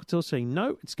by Alcatel, so you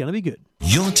know it's going to be good.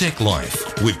 Your Tech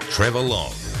Life with Trevor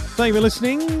Long. Thank you for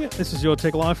listening. This is Your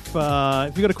Tech Life.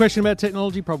 If you've got a question about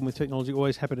technology, problem with technology,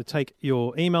 always happy to take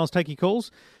your emails, take your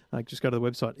calls. Just go to the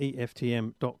website,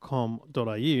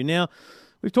 eftm.com.au. Now,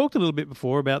 we've talked a little bit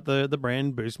before about the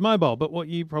brand Boost Mobile, but what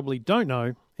you probably don't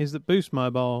know is that Boost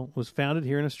Mobile was founded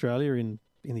here in Australia in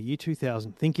the year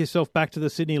 2000. Think yourself back to the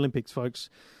Sydney Olympics, folks.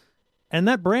 And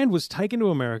that brand was taken to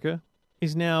America,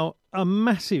 is now a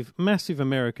massive, massive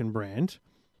American brand,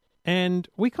 and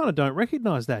we kind of don't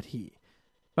recognise that here.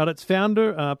 But its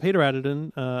founder, Peter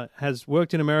Adderton, has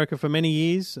worked in America for many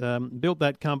years, built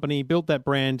that company, built that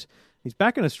brand. He's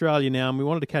back in Australia now, and we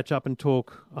wanted to catch up and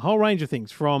talk a whole range of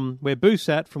things, from where Boost's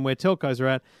at, from where telcos are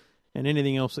at, and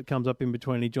anything else that comes up in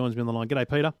between. He joins me on the line. G'day,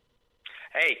 Peter.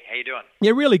 Hey, how you doing?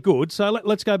 Yeah, really good. So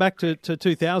let's go back to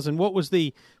 2000. What was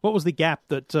the gap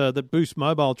that Boost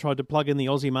Mobile tried to plug in the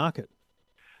Aussie market?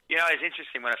 You know, it's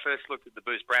interesting. When I first looked at the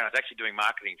Boost brand, I was actually doing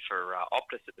marketing for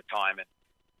Optus at the time, and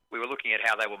we were looking at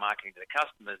how they were marketing to the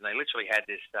customers, and they literally had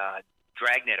this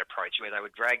dragnet approach where they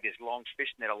would drag this long fish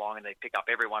net along, and they'd pick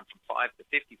up everyone from 5 to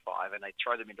 55, and they'd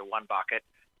throw them into one bucket,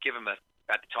 give them,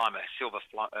 at the time, a silver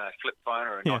flip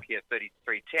phone or a Nokia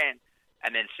 3310,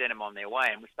 and then send them on their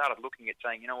way. And we started looking at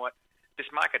saying, you know what, this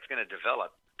market's going to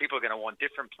develop. People are going to want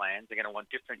different plans. They're going to want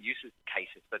different use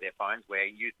cases for their phones, where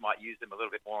you might use them a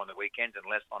little bit more on the weekends and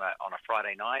less on a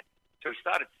Friday night. So we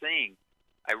started seeing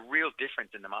a real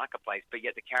difference in the marketplace, but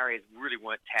yet the carriers really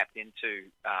weren't tapped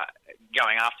into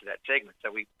going after that segment.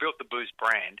 So we built the Boost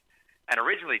brand, and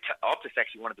originally Optus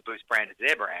actually wanted the Boost brand as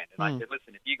their brand. And I said,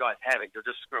 listen, if you guys have it, you'll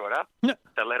just screw it up.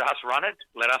 So let us run it.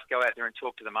 Let us go out there and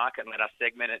talk to the market and let us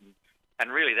segment it. And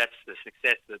really, that's the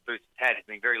success that Boost has had. It's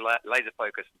been very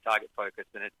laser-focused and target-focused,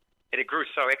 and it grew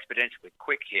so exponentially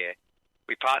quick here.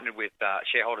 We partnered with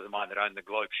shareholders of mine that owned the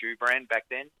Globe Shoe brand back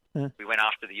then. We went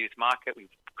after the youth market. We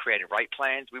created rate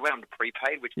plans. We went on to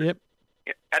prepaid, which was,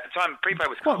 at the time, prepaid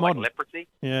was kind of like leprosy.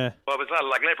 Yeah. Well, it was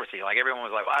like leprosy. Like, everyone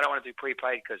was like, well, I don't want to do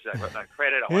prepaid because I've got no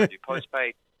credit. I want to do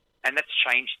postpaid. And that's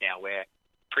changed now, where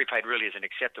prepaid really is an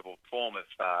acceptable form of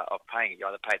paying. You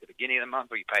either pay at the beginning of the month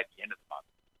or you pay at the end of the month.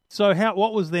 So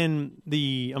what was then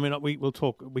we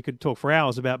could talk for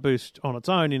hours about Boost on its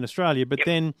own in Australia, but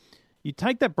then you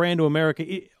take that brand to America.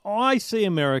 I see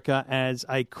America as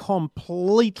a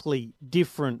completely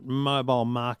different mobile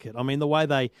market. I mean, the way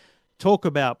they talk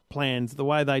about plans, the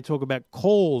way they talk about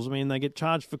calls. I mean, they get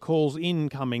charged for calls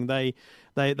incoming. They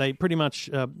pretty much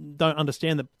don't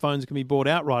understand that phones can be bought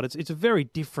outright. It's a very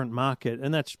different market,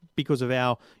 and that's because of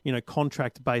our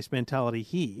contract-based mentality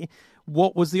here.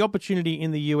 What was the opportunity in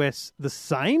the US the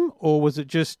same, or was it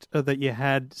just that you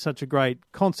had such a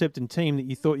great concept and team that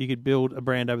you thought you could build a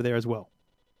brand over there as well?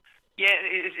 Yeah,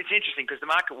 it's interesting because the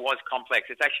market was complex.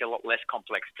 It's actually a lot less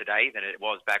complex today than it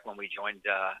was back when we joined,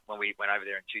 when we went over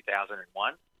there in 2001.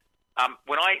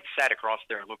 When I sat across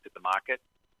there and looked at the market,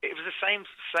 it was the same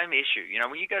issue.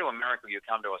 When you go to America, you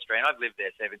come to Australia, and I've lived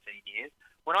there 17 years.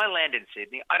 When I land in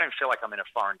Sydney, I don't feel like I'm in a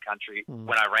foreign country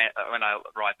when I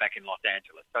ride back in Los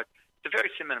Angeles. So it's a very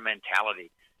similar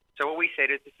mentality. So what we said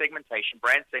is the segmentation,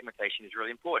 brand segmentation is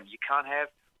really important. You can't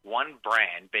have one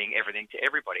brand being everything to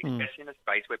everybody, especially in a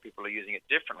space where people are using it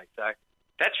differently. So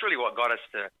that's really what got us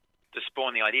to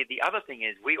spawn the idea. The other thing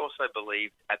is we also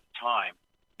believed at the time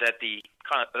that the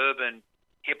kind of urban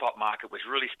hip-hop market was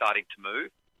really starting to move.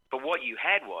 But what you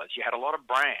had was you had a lot of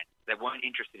brands that weren't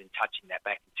interested in touching that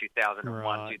back in 2001,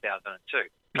 2002.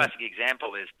 Classic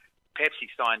example is Pepsi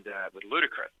signed with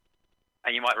Ludacris.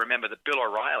 And you might remember that Bill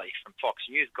O'Reilly from Fox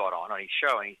News got on his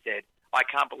show and he said, I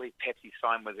can't believe Pepsi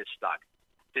signed with this thug,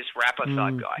 this rapper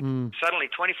thug guy. Suddenly,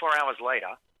 24 hours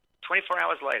later,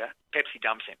 Pepsi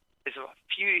dumps him. There's a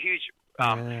huge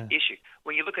issue.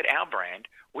 When you look at our brand,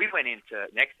 we went into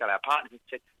Nextel, our partners, and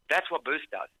said, that's what Boost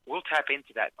does. We'll tap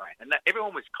into that brand. And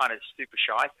everyone was kind of super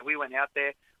shy. So we went out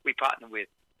there. We partnered with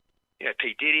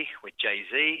P. Diddy, with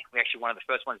Jay-Z. We actually one of the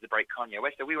first ones to break Kanye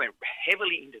West. So we went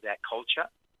heavily into that culture.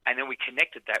 And then we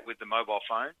connected that with the mobile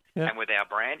phone and with our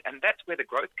brand, and that's where the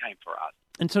growth came for us.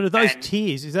 And so, do those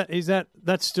tiers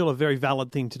that's still a very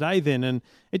valid thing today? Then, and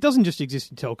it doesn't just exist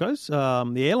in telcos.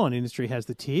 The airline industry has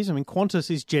the tiers. I mean,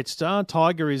 Qantas is Jetstar,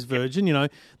 Tiger is Virgin.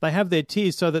 They have their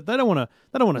tiers so that they don't want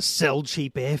to sell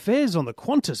cheap airfares on the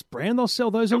Qantas brand. They'll sell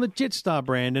those on the Jetstar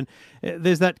brand, and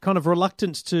there's that kind of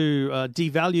reluctance to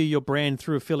devalue your brand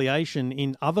through affiliation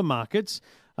in other markets.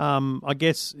 I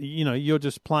guess, you're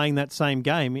just playing that same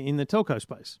game in the telco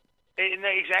space.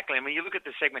 Exactly. I mean, you look at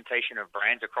the segmentation of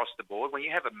brands across the board. When you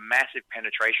have a massive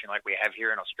penetration like we have here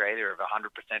in Australia of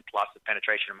 100% plus of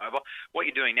penetration of mobile, what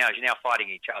you're doing now is you're now fighting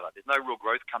each other. There's no real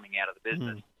growth coming out of the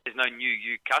business. There's no new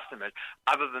customers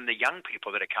other than the young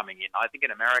people that are coming in. I think in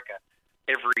America,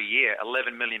 every year,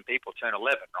 11 million people turn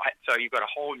 11, right? So you've got a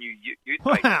whole new youth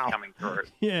base coming through.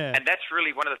 Yeah. And that's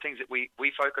really one of the things that we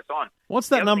focus on.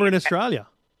 What's that number in Australia?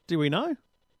 Do we know?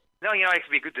 No, it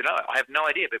could be good to know. I have no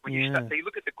idea. But when you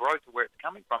look at the growth of where it's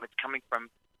coming from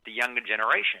the younger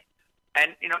generation.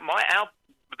 And,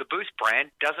 the Boost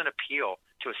brand doesn't appeal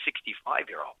to a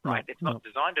 65-year-old, right? It's not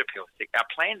designed to appeal. Our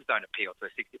plans don't appeal to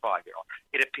a 65-year-old.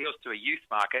 It appeals to a youth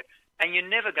market, and you're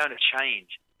never going to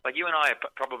change. Like you and I are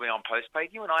probably on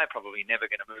postpaid. You and I are probably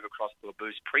never going to move across to a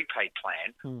Boost prepaid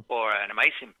plan or an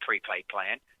Amazon prepaid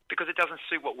plan because it doesn't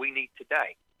suit what we need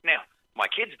today. Now, my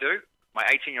kids do. My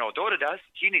 18-year-old daughter does.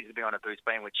 She needs to be on a Boost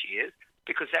plan, which she is,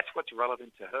 because that's what's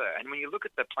relevant to her. And when you look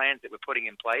at the plans that we're putting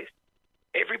in place,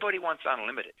 everybody wants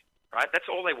unlimited, right?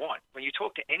 That's all they want. When you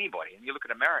talk to anybody, and you look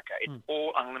at America, it's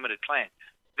all unlimited plans.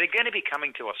 They're going to be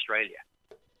coming to Australia.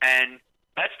 And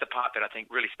that's the part that I think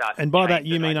really starts. And by that,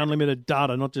 you mean unlimited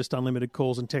data, not just unlimited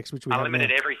calls and texts, which we unlimited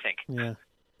have now. Everything. Yeah.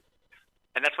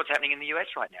 And that's what's happening in the US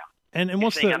right now. And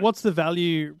what's the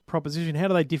value proposition? How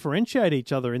do they differentiate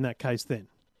each other in that case then?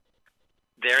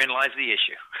 Therein lies the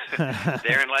issue.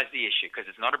 Therein lies the issue because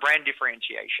it's not a brand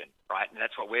differentiation, right? And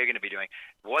that's what we're going to be doing.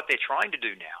 What they're trying to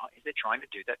do now is they're trying to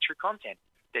do that through content.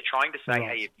 They're trying to say,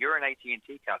 hey, if you're an AT&T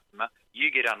customer,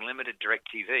 you get unlimited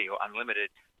DirecTV or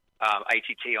unlimited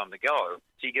ATT on the go.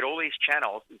 So you get all these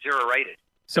channels zero rated.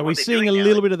 So we're seeing a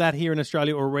little bit of that here in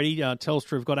Australia already.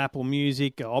 Telstra have got Apple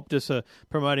Music, Optus are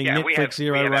promoting Netflix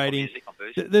zero rating.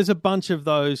 There's a bunch of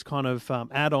those kind of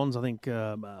add-ons. I think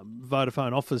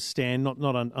Vodafone offers Stan, not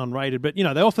unrated, but they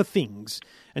offer things.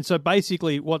 And so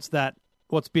basically, what's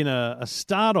been a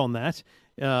start on that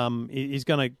is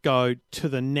going to go to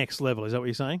the next level. Is that what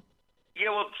you're saying?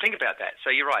 Yeah, well, think about that. So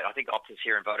you're right. I think Optus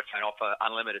here and Vodafone offer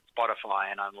unlimited Spotify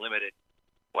and unlimited.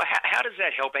 Well, how does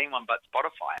that help anyone but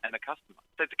Spotify and the customer?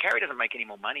 So the carrier doesn't make any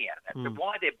more money out of that. So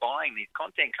why they're buying these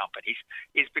content companies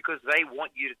is because they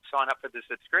want you to sign up for the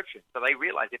subscription. So they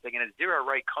realize if they're going to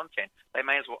zero-rate content, they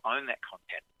may as well own that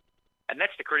content. And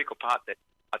that's the critical part that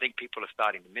I think people are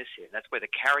starting to miss here. And that's where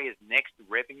the carrier's next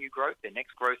revenue growth, their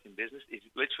next growth in business, is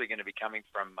literally going to be coming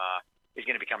from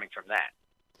that.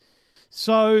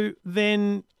 So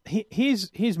then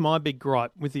here's my big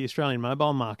gripe with the Australian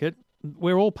mobile market.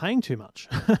 We're all paying too much.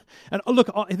 And look,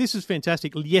 this is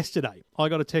fantastic. Yesterday, I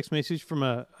got a text message from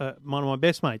one of my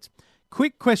best mates.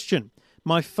 Quick question.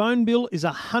 My phone bill is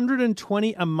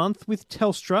 $120 a month with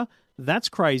Telstra. That's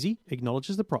crazy.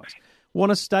 Acknowledges the price.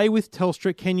 Want to stay with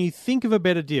Telstra? Can you think of a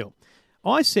better deal?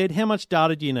 I said, how much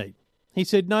data do you need? He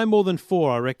said, no more than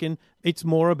 4, I reckon. It's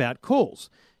more about calls.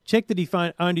 Checked that he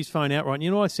owned his phone outright. And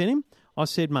you know what I sent him? I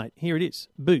said, mate, here it is.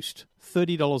 Boost,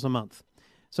 $30 a month.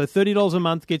 So $30 a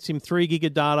month gets him 3 gig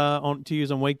of data to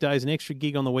use on weekdays, an extra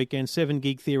gig on the weekend, 7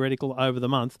 gig theoretical over the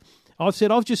month. I've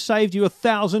said, I've just saved you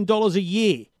 $1,000 a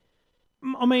year.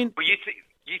 I mean... Well,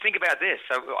 you think about this.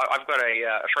 So I've got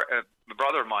a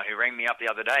brother of mine who rang me up the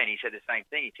other day and he said the same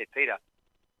thing. He said, Peter,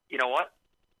 you know what?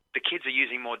 The kids are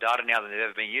using more data now than they've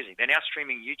ever been using. They're now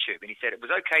streaming YouTube. And he said it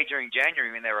was okay during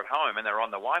January when they were at home and they were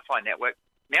on the Wi-Fi network.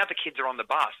 Now the kids are on the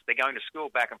bus. They're going to school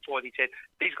back and forth. He said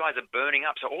these guys are burning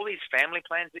up. So all these family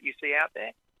plans that you see out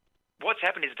there, what's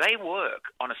happened is they work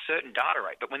on a certain data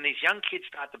rate. But when these young kids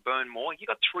start to burn more, you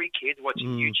got 3 kids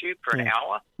watching YouTube for an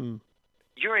hour,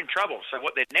 you're in trouble. So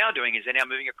what they're now doing is they're now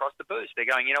moving across the Boost. They're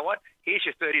going, you know what? Here's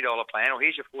your $30 plan, or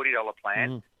here's your $40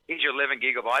 plan. Here's your 11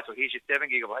 gigabytes, or here's your 7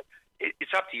 gigabytes.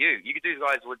 It's up to you. You can do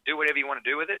whatever you want to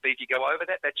do with it, but if you go over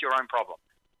that, that's your own problem.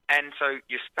 And so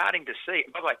you're starting to see.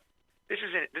 By the way, this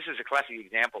is a classic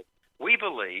example. We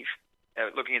believe,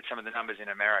 looking at some of the numbers in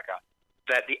America,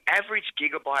 that the average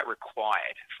gigabyte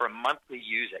required for a monthly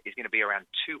user is going to be around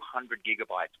 200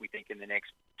 gigabytes, we think, in the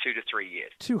next 2 to 3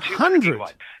 years. 200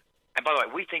 gigabytes. And by the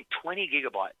way, we think 20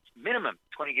 gigabytes, minimum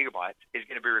 20 gigabytes, is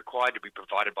going to be required to be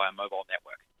provided by a mobile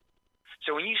network.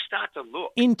 So when you start to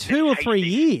look... In 2 or 3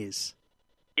 years?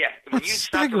 Yeah. That's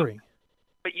staggering.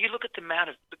 But you look at the amount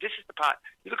of... But this is the part.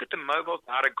 You look at the mobile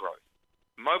data growth,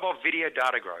 mobile video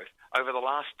data growth over the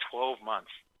last 12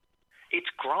 months. It's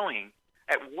growing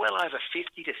at well over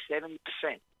 50 to 70%.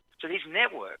 So these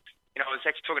networks... I was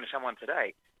actually talking to someone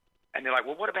today, and they're like,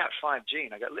 well, what about 5G?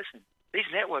 And I go, listen... These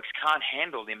networks can't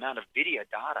handle the amount of video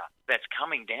data that's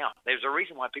coming down. There's a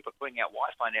reason why people are putting out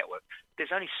Wi-Fi networks.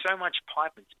 There's only so much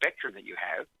pipe and spectrum that you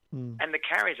have, and the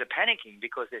carriers are panicking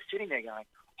because they're sitting there going,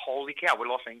 holy cow, we're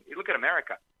offering, look at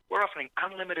America, we're offering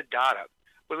unlimited data,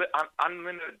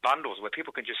 unlimited bundles where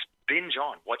people can just binge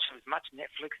on, watch as much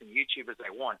Netflix and YouTube as they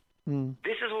want.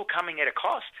 This is all coming at a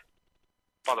cost,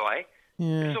 by the way.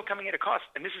 This is all coming at a cost,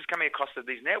 and this is coming at a cost of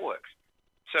these networks.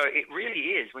 So it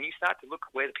really is, when you start to look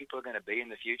where the people are going to be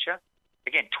in the future,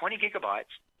 again, 20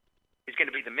 gigabytes is going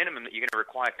to be the minimum that you're going to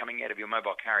require coming out of your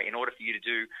mobile carrier in order for you to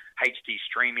do HD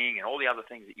streaming and all the other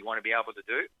things that you want to be able to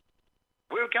do.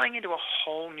 We're going into a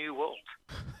whole new world.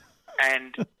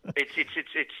 And it's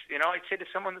I said to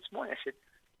someone this morning, I said,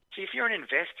 see, if you're an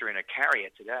investor in a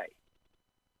carrier today,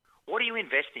 what are you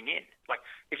investing in? Like,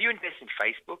 if you invest in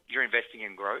Facebook, you're investing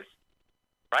in growth.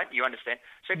 Right? You understand?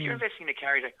 So if you're investing in a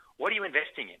carrier, what are you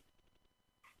investing in?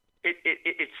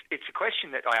 It's a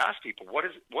question that I ask people. What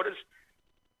does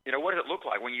it look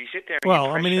like when you sit there?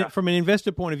 And from an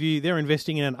investor point of view, they're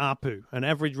investing in an ARPU, an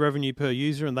average revenue per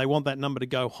user, and they want that number to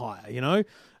go higher.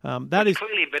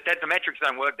 Clearly, but the metrics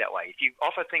don't work that way. If you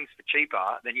offer things for cheaper,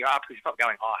 then your ARPU is not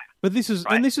going higher. But this is,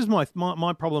 right? and this is my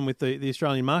problem with the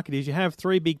Australian market is you have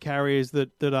 3 big carriers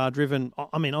that are driven.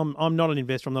 I mean, I'm not an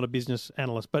investor, I'm not a business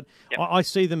analyst, but I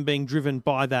see them being driven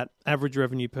by that average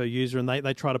revenue per user, and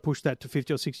they try to push that to $50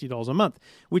 or $60 a month,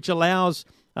 which allows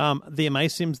the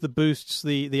Amaysims, the Boosts,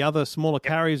 the other smaller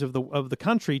carriers of the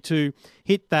country to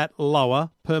hit that lower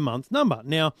per month number.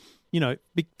 Now,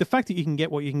 the fact that you can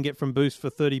get what you can get from Boost for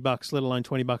 $30, let alone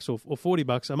 $20 or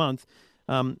 $40 a month,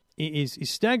 is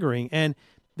staggering. And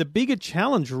the bigger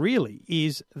challenge really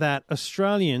is that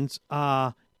Australians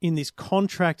are in this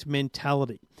contract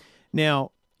mentality.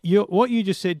 Now, what you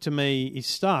just said to me is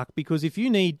stark, because if you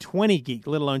need 20 gig,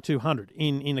 let alone 200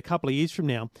 in a couple of years from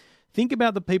now, think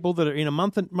about the people that are in a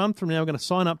month from now going to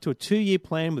sign up to a 2-year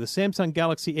plan with a Samsung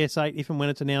Galaxy S8 if and when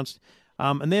it's announced.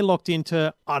 And they're locked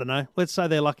into, I don't know, let's say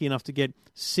they're lucky enough to get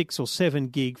 6 or 7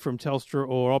 gig from Telstra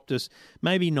or Optus,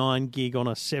 maybe 9 gig on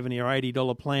a $70 or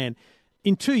 $80 plan.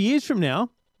 In 2 years from now,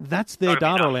 that's their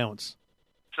data allowance.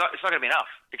 It's not going to be enough,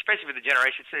 especially with the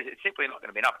generation. It's simply not going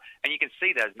to be enough. And you can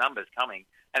see those numbers coming,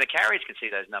 and the carriers can see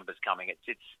those numbers coming.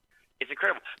 It's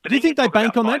incredible. But do you think they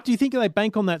bank on that? Do you think they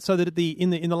bank on that so that in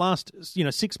the last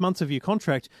 6 months of your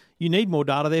contract, you need more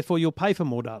data, therefore you'll pay for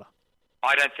more data?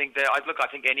 I don't think that. I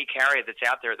think any carrier that's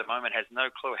out there at the moment has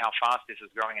no clue how fast this is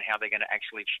growing and how they're going to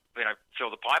actually, fill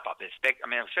the pipe up.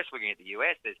 Especially looking at the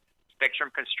US, there's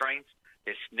spectrum constraints,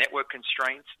 there's network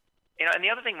constraints. And the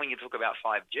other thing when you talk about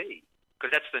 5G, because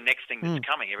that's the next thing that's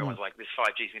coming, everyone's like, this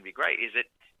 5G is going to be great, is that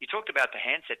you talked about the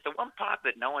handsets. The one part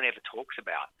that no one ever talks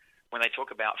about when they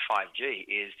talk about 5G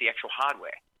is the actual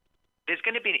hardware. there's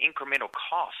going to be an incremental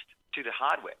cost to the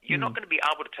hardware. You're not going to be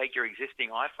able to take your existing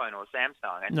iPhone or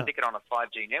Samsung and stick it on a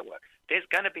 5G network. There's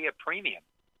going to be a premium.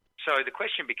 So the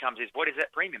question becomes what is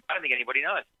that premium? I don't think anybody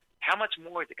knows. How much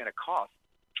more is it going to cost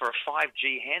for a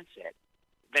 5G handset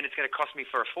than it's going to cost me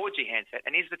for a 4G handset?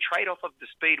 And is the trade-off of the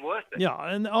speed worth it? Yeah,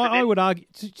 and I would argue,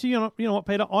 you know what,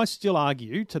 Peter, I still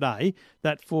argue today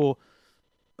that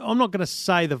I'm not going to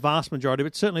say the vast majority,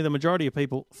 but certainly the majority of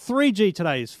people, 3G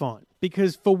today is fine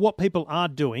because for what people are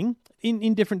doing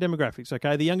in different demographics,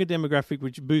 okay? The younger demographic,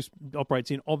 which Boost operates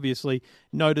in, obviously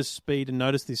notice speed and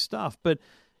notice this stuff, but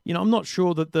I'm not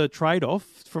sure that the trade-off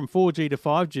from 4G to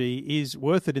 5G is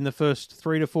worth it in the first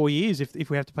 3 to 4 years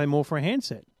if we have to pay more for a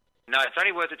handset. No, it's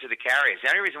only worth it to the carriers. The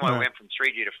only reason why we went from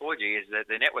 3G to 4G is that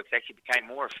the networks actually became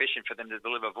more efficient for them to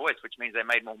deliver voice, which means they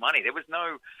made more money. There was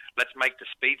no, let's make the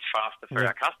speeds faster for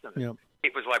our customers. Yeah.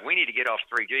 It was like, we need to get off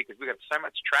 3G because we've got so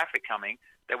much traffic coming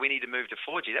that we need to move to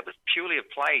 4G. That was purely a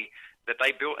play that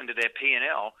they built into their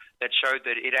P&L that showed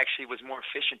that it actually was more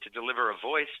efficient to deliver a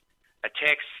voice, a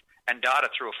text, and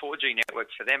data through a 4G network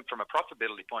for them from a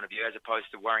profitability point of view as opposed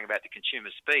to worrying about the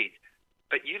consumer speed.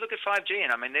 But you look at 5G, and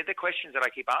I mean, they're the questions that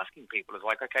I keep asking people is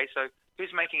like, okay, so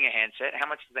who's making a handset? How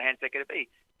much is the handset going to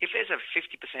be? If there's a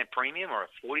 50% premium or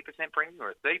a 40% premium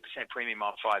or a 30% premium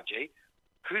on 5G,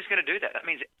 who's going to do that? That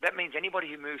means anybody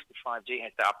who moves to 5G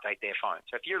has to update their phone.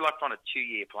 So if you're locked on a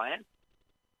 2-year plan,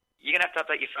 you're going to have to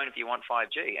update your phone if you want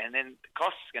 5G, and then the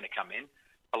cost is going to come in.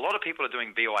 A lot of people are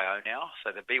doing BYO now.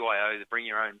 So the BYO, the bring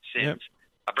your own SIMs,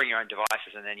 bring your own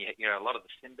devices, and then you know a lot of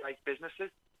the SIM-based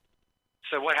businesses.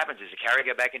 So what happens is the carrier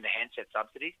go back into handset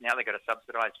subsidies. Now they've got to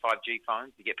subsidise 5G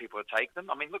phones to get people to take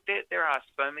them. I mean, look, there are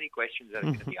so many questions that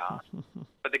are going to be asked.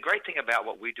 But the great thing about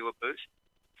what we do at Boost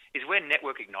is we're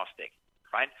network agnostic,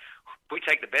 right? We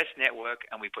take the best network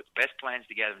and we put the best plans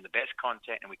together and the best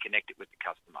content and we connect it with the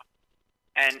customer.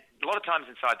 And a lot of times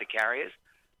inside the carriers,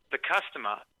 the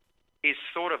customer is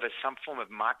sort of some form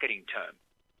of marketing term,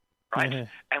 right?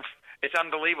 And it's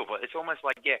unbelievable. It's almost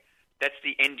like, that's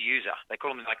the end user. They call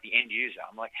them like the end user.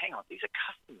 I'm like, hang on, these are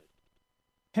customers.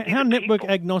 How network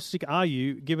agnostic are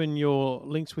you, given your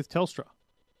links with Telstra?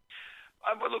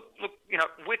 Well, look,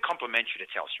 we're complementary to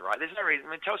Telstra, right? There's no reason.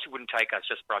 I mean, Telstra wouldn't take us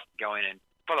just for us to go in and,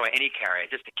 by the way, any carrier,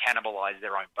 just to cannibalize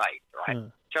their own base, right?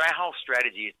 So our whole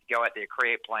strategy is to go out there,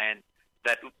 create plans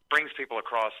that brings people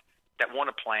across that want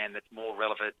a plan that's more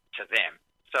relevant to them.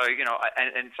 So,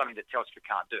 and something that Telstra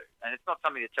can't do. And it's not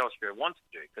something that Telstra wants to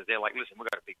do because they're like, listen, we've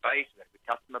got a big base, we've got a big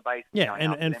customer base. Yeah,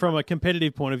 and from a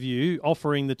competitive point of view,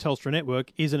 offering the Telstra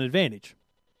network is an advantage.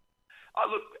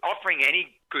 Look, offering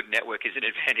any good network is an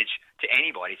advantage to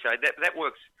anybody. So that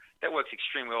works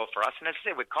extremely well for us. And as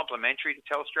I said, we're complementary to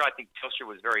Telstra. I think Telstra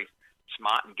was very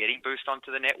smart in getting Boost onto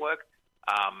the network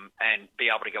and be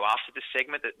able to go after this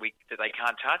segment that they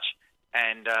can't touch.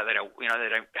 And they don't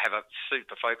have a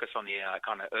super focus on the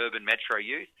kind of urban metro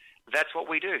youth. That's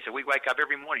what we do. So we wake up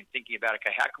every morning thinking about,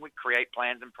 okay, how can we create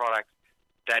plans and products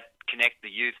that connect the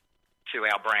youth to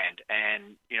our brand?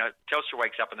 And Telstra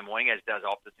wakes up in the morning, as does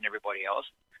Optus and everybody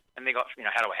else, and they got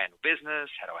how do I handle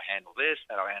business? How do I handle this?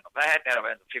 How do I handle that? How do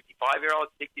I handle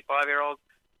 55-year-olds, 65-year-olds?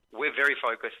 We're very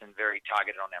focused and very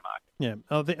targeted on our market. Yeah,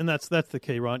 and that's the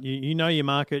key, right? You know your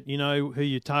market, you know who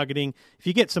you're targeting. If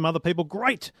you get some other people,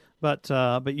 great, but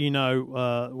you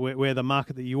know where the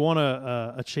market that you want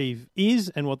to achieve is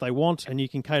and what they want, and you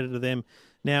can cater to them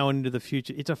now and into the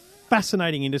future. It's a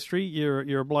fascinating industry.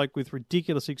 You're a bloke with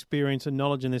ridiculous experience and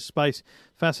knowledge in this space.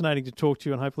 Fascinating to talk to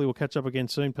you, and hopefully we'll catch up again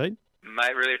soon, Pete.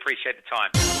 Mate, really appreciate the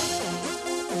time.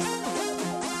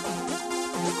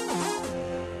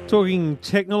 Talking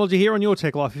technology here on Your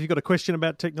Tech Life. If you've got a question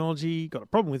about technology, got a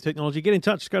problem with technology, get in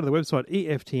touch. Go to the website,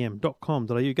 eftm.com.au.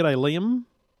 G'day, Liam.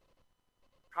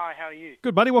 Hi, how are you?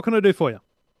 Good, buddy. What can I do for you?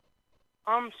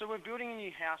 So we're building a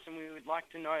new house and we would like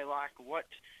to know, what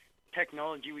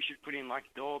technology we should put in,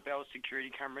 doorbells, security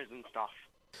cameras and stuff.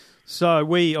 So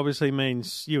we obviously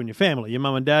means you and your family, your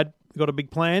mum and dad. Got a big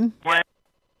plan?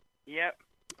 Yep.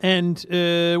 And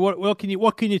what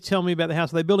can you tell me about the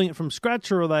house? Are they building it from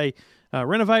scratch or are they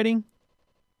renovating?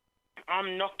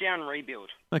 Knock down, rebuild.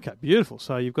 Okay, beautiful.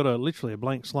 So you've got literally a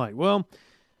blank slate. Well,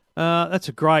 that's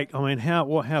a great. I mean, how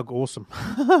awesome!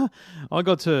 I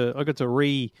got to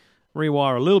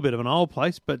rewire a little bit of an old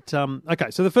place, but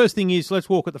okay. So the first thing is let's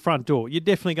walk at the front door. You're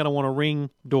definitely going to want a Ring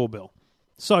doorbell.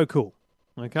 So cool.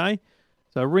 Okay,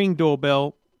 so Ring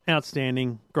doorbell,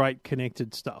 outstanding, great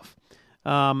connected stuff.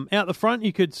 Out the front,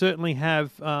 you could certainly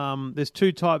have, there's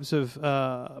two types of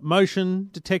motion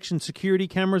detection security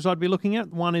cameras I'd be looking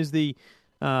at. One is the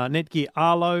Netgear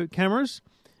Arlo cameras,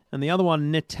 and the other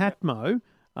one, Netatmo,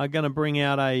 are going to bring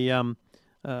out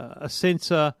a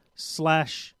sensor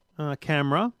slash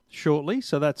camera shortly.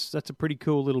 So that's a pretty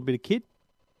cool little bit of kit.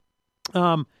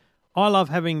 I love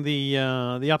having the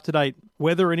up-to-date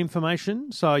weather and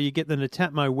information. So you get the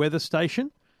Netatmo weather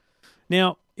station.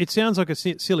 Now, it sounds like a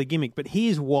silly gimmick, but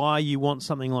here's why you want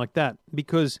something like that.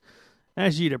 Because,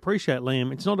 as you'd appreciate,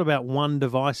 Liam, it's not about one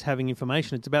device having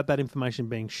information. It's about that information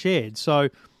being shared. So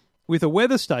with a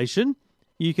weather station,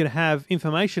 you could have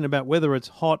information about whether it's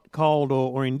hot, cold,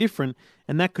 or indifferent,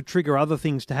 and that could trigger other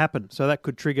things to happen. So that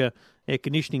could trigger air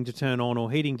conditioning to turn on or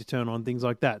heating to turn on, things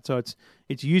like that. So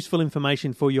it's useful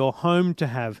information for your home to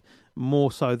have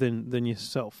more so than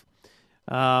yourself.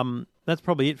 That's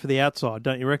probably it for the outside,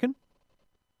 don't you reckon?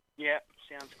 Yeah,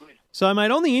 sounds good. So,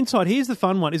 mate, on the inside, here's the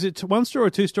fun one. Is it one-story or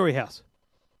two-story house?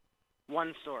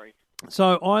 One story.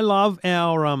 So I love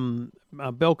our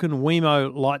Belkin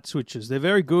Wemo light switches. They're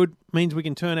very good. Means we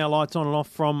can turn our lights on and off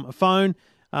from a phone,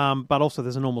 but also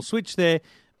there's a normal switch there.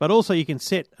 But also you can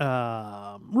set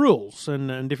rules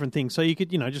and different things. So you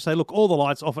could, just say, look, all the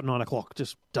lights off at 9 o'clock.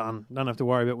 Just done. Don't have to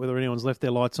worry about whether anyone's left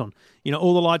their lights on.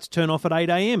 All the lights turn off at 8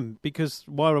 a.m. because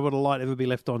why would a light ever be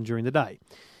left on during the day?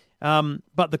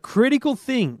 But the critical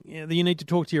thing that you need to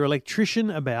talk to your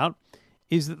electrician about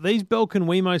is that these Belkin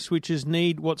Wemo switches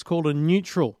need what's called a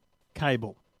neutral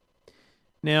cable.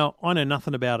 Now, I know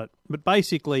nothing about it, but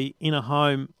basically in a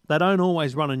home, they don't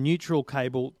always run a neutral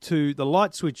cable to the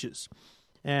light switches.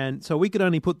 And so we could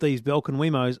only put these Belkin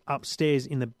Wemos upstairs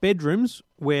in the bedrooms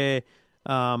where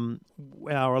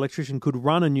our electrician could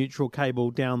run a neutral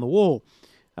cable down the wall.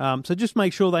 So just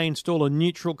make sure they install a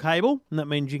neutral cable, and that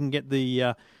means you can get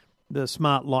the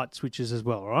smart light switches as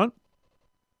well, all right?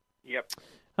 Yep.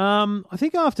 I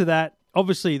think after that,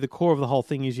 obviously the core of the whole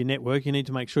thing is your network. You need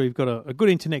to make sure you've got a good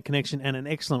internet connection and an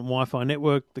excellent Wi-Fi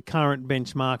network. The current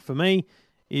benchmark for me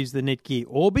is the Netgear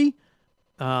Orbi.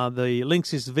 The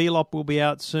Linksys VLOP will be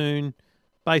out soon.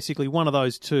 Basically, one of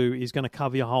those two is going to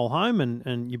cover your whole home,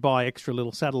 and you buy extra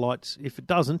little satellites. If it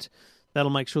doesn't, that'll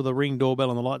make sure the Ring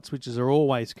doorbell and the light switches are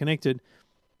always connected.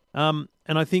 And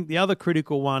I think the other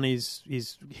critical one is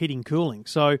heating cooling.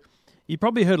 So you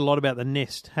probably heard a lot about the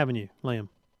Nest, haven't you, Liam?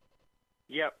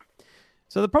 Yep.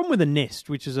 So the problem with the Nest,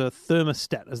 which is a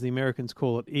thermostat, as the Americans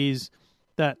call it, is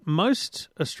that most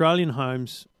Australian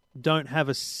homes don't have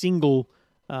a single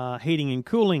heating and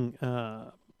cooling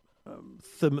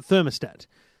thermostat.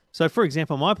 So, for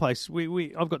example, my place,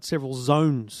 I've got several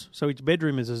zones. So each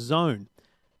bedroom is a zone.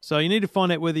 So you need to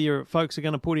find out whether your folks are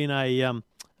going to put in an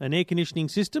air conditioning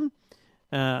system.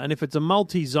 And if it's a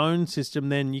multi-zone system,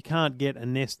 then you can't get a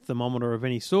Nest thermometer of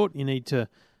any sort. You need to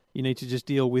just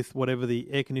deal with whatever the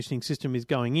air conditioning system is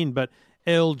going in. But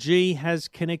LG has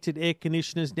connected air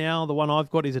conditioners now. The one I've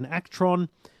got is an Actron.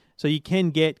 So you can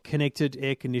get connected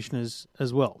air conditioners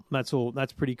as well. That's all.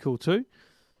 That's pretty cool too.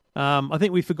 I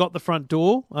think we forgot the front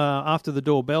door. After the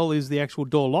doorbell is the actual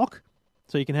door lock.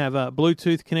 So you can have a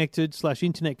Bluetooth connected /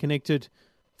 internet connected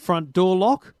front door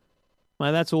lock.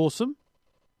 Mate, that's awesome.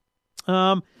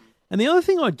 And the other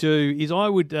thing I'd do is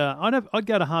I'd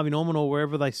go to Harvey Norman or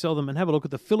wherever they sell them and have a look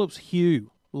at the Philips Hue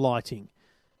lighting.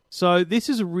 So this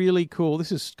is really cool.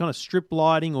 This is kind of strip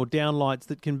lighting or down lights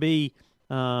that can be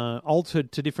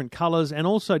altered to different colors and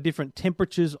also different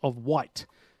temperatures of white.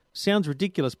 Sounds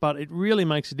ridiculous, but it really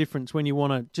makes a difference when you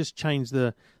want to just change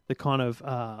the kind of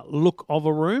look of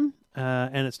a room,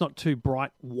 and it's not too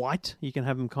bright white. You can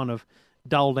have them kind of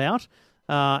dulled out.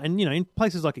 And, in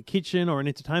places like a kitchen or an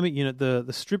entertainment unit, the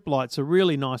strip lights are a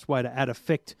really nice way to add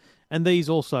effect, and these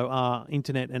also are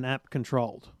internet and app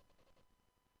controlled.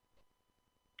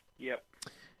 Yep.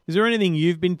 Is there anything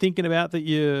you've been thinking about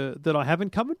that I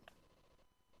haven't covered?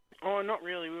 Oh, not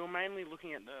really. We were mainly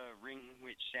looking at the Ring,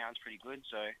 which sounds pretty good.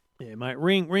 So Yeah, mate,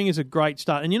 Ring is a great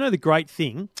start. And the great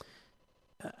thing,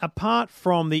 apart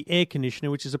from the air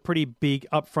conditioner, which is a pretty big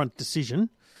upfront decision,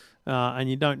 and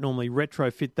you don't normally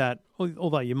retrofit that,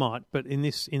 although you might, but in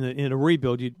a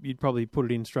rebuild, you'd probably put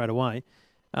it in straight away.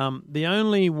 The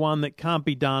only one that can't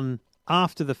be done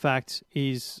after the fact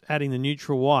is adding the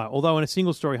neutral wire, although in a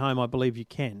single-story home, I believe you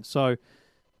can. So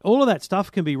all of that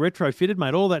stuff can be retrofitted,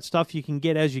 mate. All that stuff you can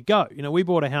get as you go. We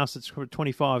bought a house that's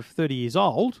 25, 30 years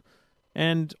old,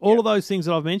 and all of those things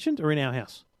that I've mentioned are in our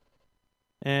house.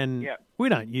 And we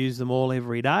don't use them all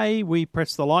every day. We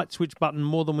press the light switch button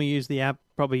more than we use the app,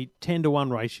 probably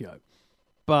 10-to-1 ratio.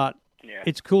 But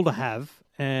it's cool to have,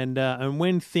 and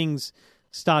when things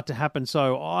start to happen.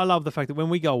 So I love the fact that when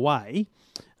we go away,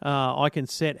 I can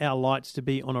set our lights to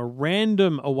be on a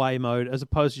random away mode as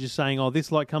opposed to just saying,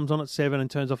 this light comes on at 7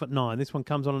 and turns off at 9. This one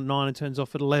comes on at 9 and turns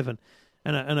off at 11.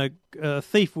 And a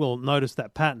thief will notice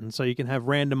that pattern, so you can have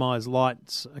randomized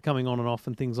lights coming on and off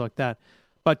and things like that.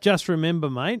 But just remember,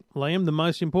 mate, Liam, the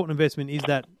most important investment is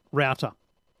that router,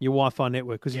 your Wi-Fi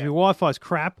network. Because if your Wi-Fi's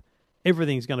crap,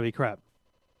 everything's going to be crap.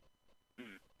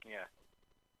 Yeah.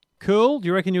 Cool. Do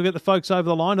you reckon you'll get the folks over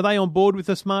the line? Are they on board with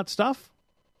the smart stuff?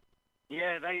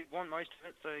 Yeah, they want most of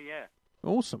it, so yeah.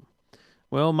 Awesome.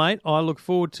 Well, mate, I look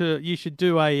forward to. You should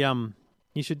do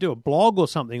a blog or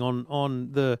something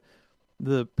on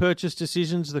the purchase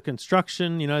decisions, the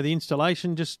construction, the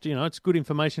installation. Just it's good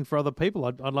information for other people.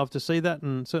 I'd love to see that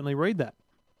and certainly read that.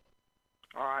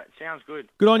 All right, sounds good.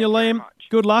 Good on you, Thank very Liam. much.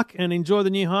 Good luck and enjoy the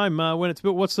new home when it's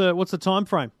built. What's the time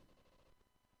frame?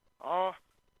 Oh,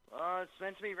 it's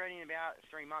meant to be ready in about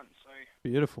 3 months. So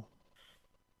Beautiful.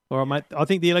 All right, mate. I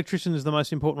think the electrician is the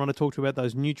most important one to talk to about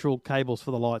those neutral cables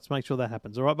for the lights. Make sure that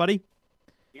happens. All right, buddy?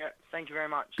 yeah, thank you very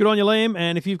much. Good on you, Liam.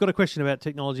 And if you've got a question about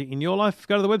technology in your life,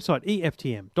 go to the website,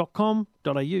 eftm.com.au.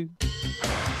 Well,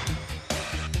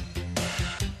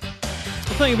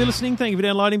 thank you for listening. Thank you for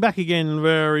downloading. Back again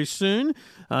very soon.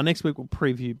 Next week, we'll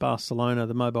preview Barcelona,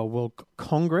 the Mobile World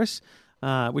Congress,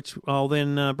 which I'll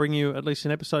then bring you at least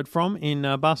an episode from in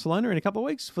Barcelona in a couple of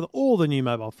weeks for all the new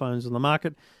mobile phones on the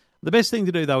market. The best thing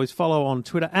to do, though, is follow on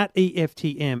Twitter at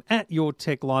EFTM, at Your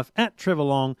Tech Life, at Trevor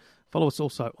Long. Follow us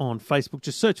also on Facebook.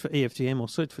 Just search for EFTM or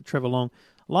search for Trevor Long.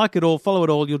 Like it all, follow it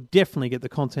all. You'll definitely get the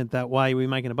content that way. We're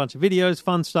making a bunch of videos,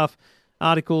 fun stuff,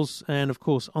 articles, and, of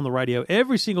course, on the radio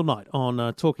every single night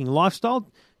on Talking Lifestyle.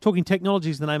 Talking Technology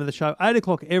is the name of the show. 8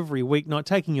 o'clock every weeknight,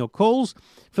 taking your calls.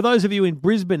 For those of you in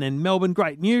Brisbane and Melbourne,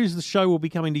 great news. The show will be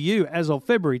coming to you as of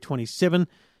February 27.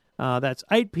 That's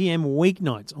 8 p.m.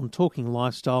 weeknights on Talking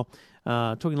Lifestyle.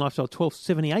 Talking Lifestyle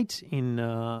 1278 in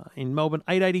Melbourne,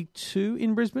 882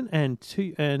 in Brisbane, and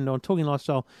on Talking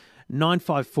Lifestyle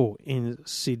 954 in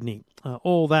Sydney.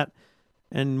 All that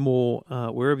and more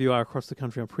wherever you are across the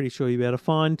country. I'm pretty sure you'll be able to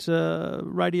find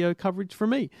radio coverage from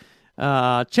me.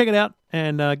 Check it out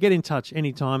and get in touch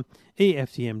anytime.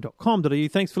 EFTM.com.au.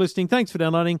 Thanks for listening. Thanks for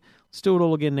downloading. Let's do it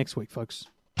all again next week, folks.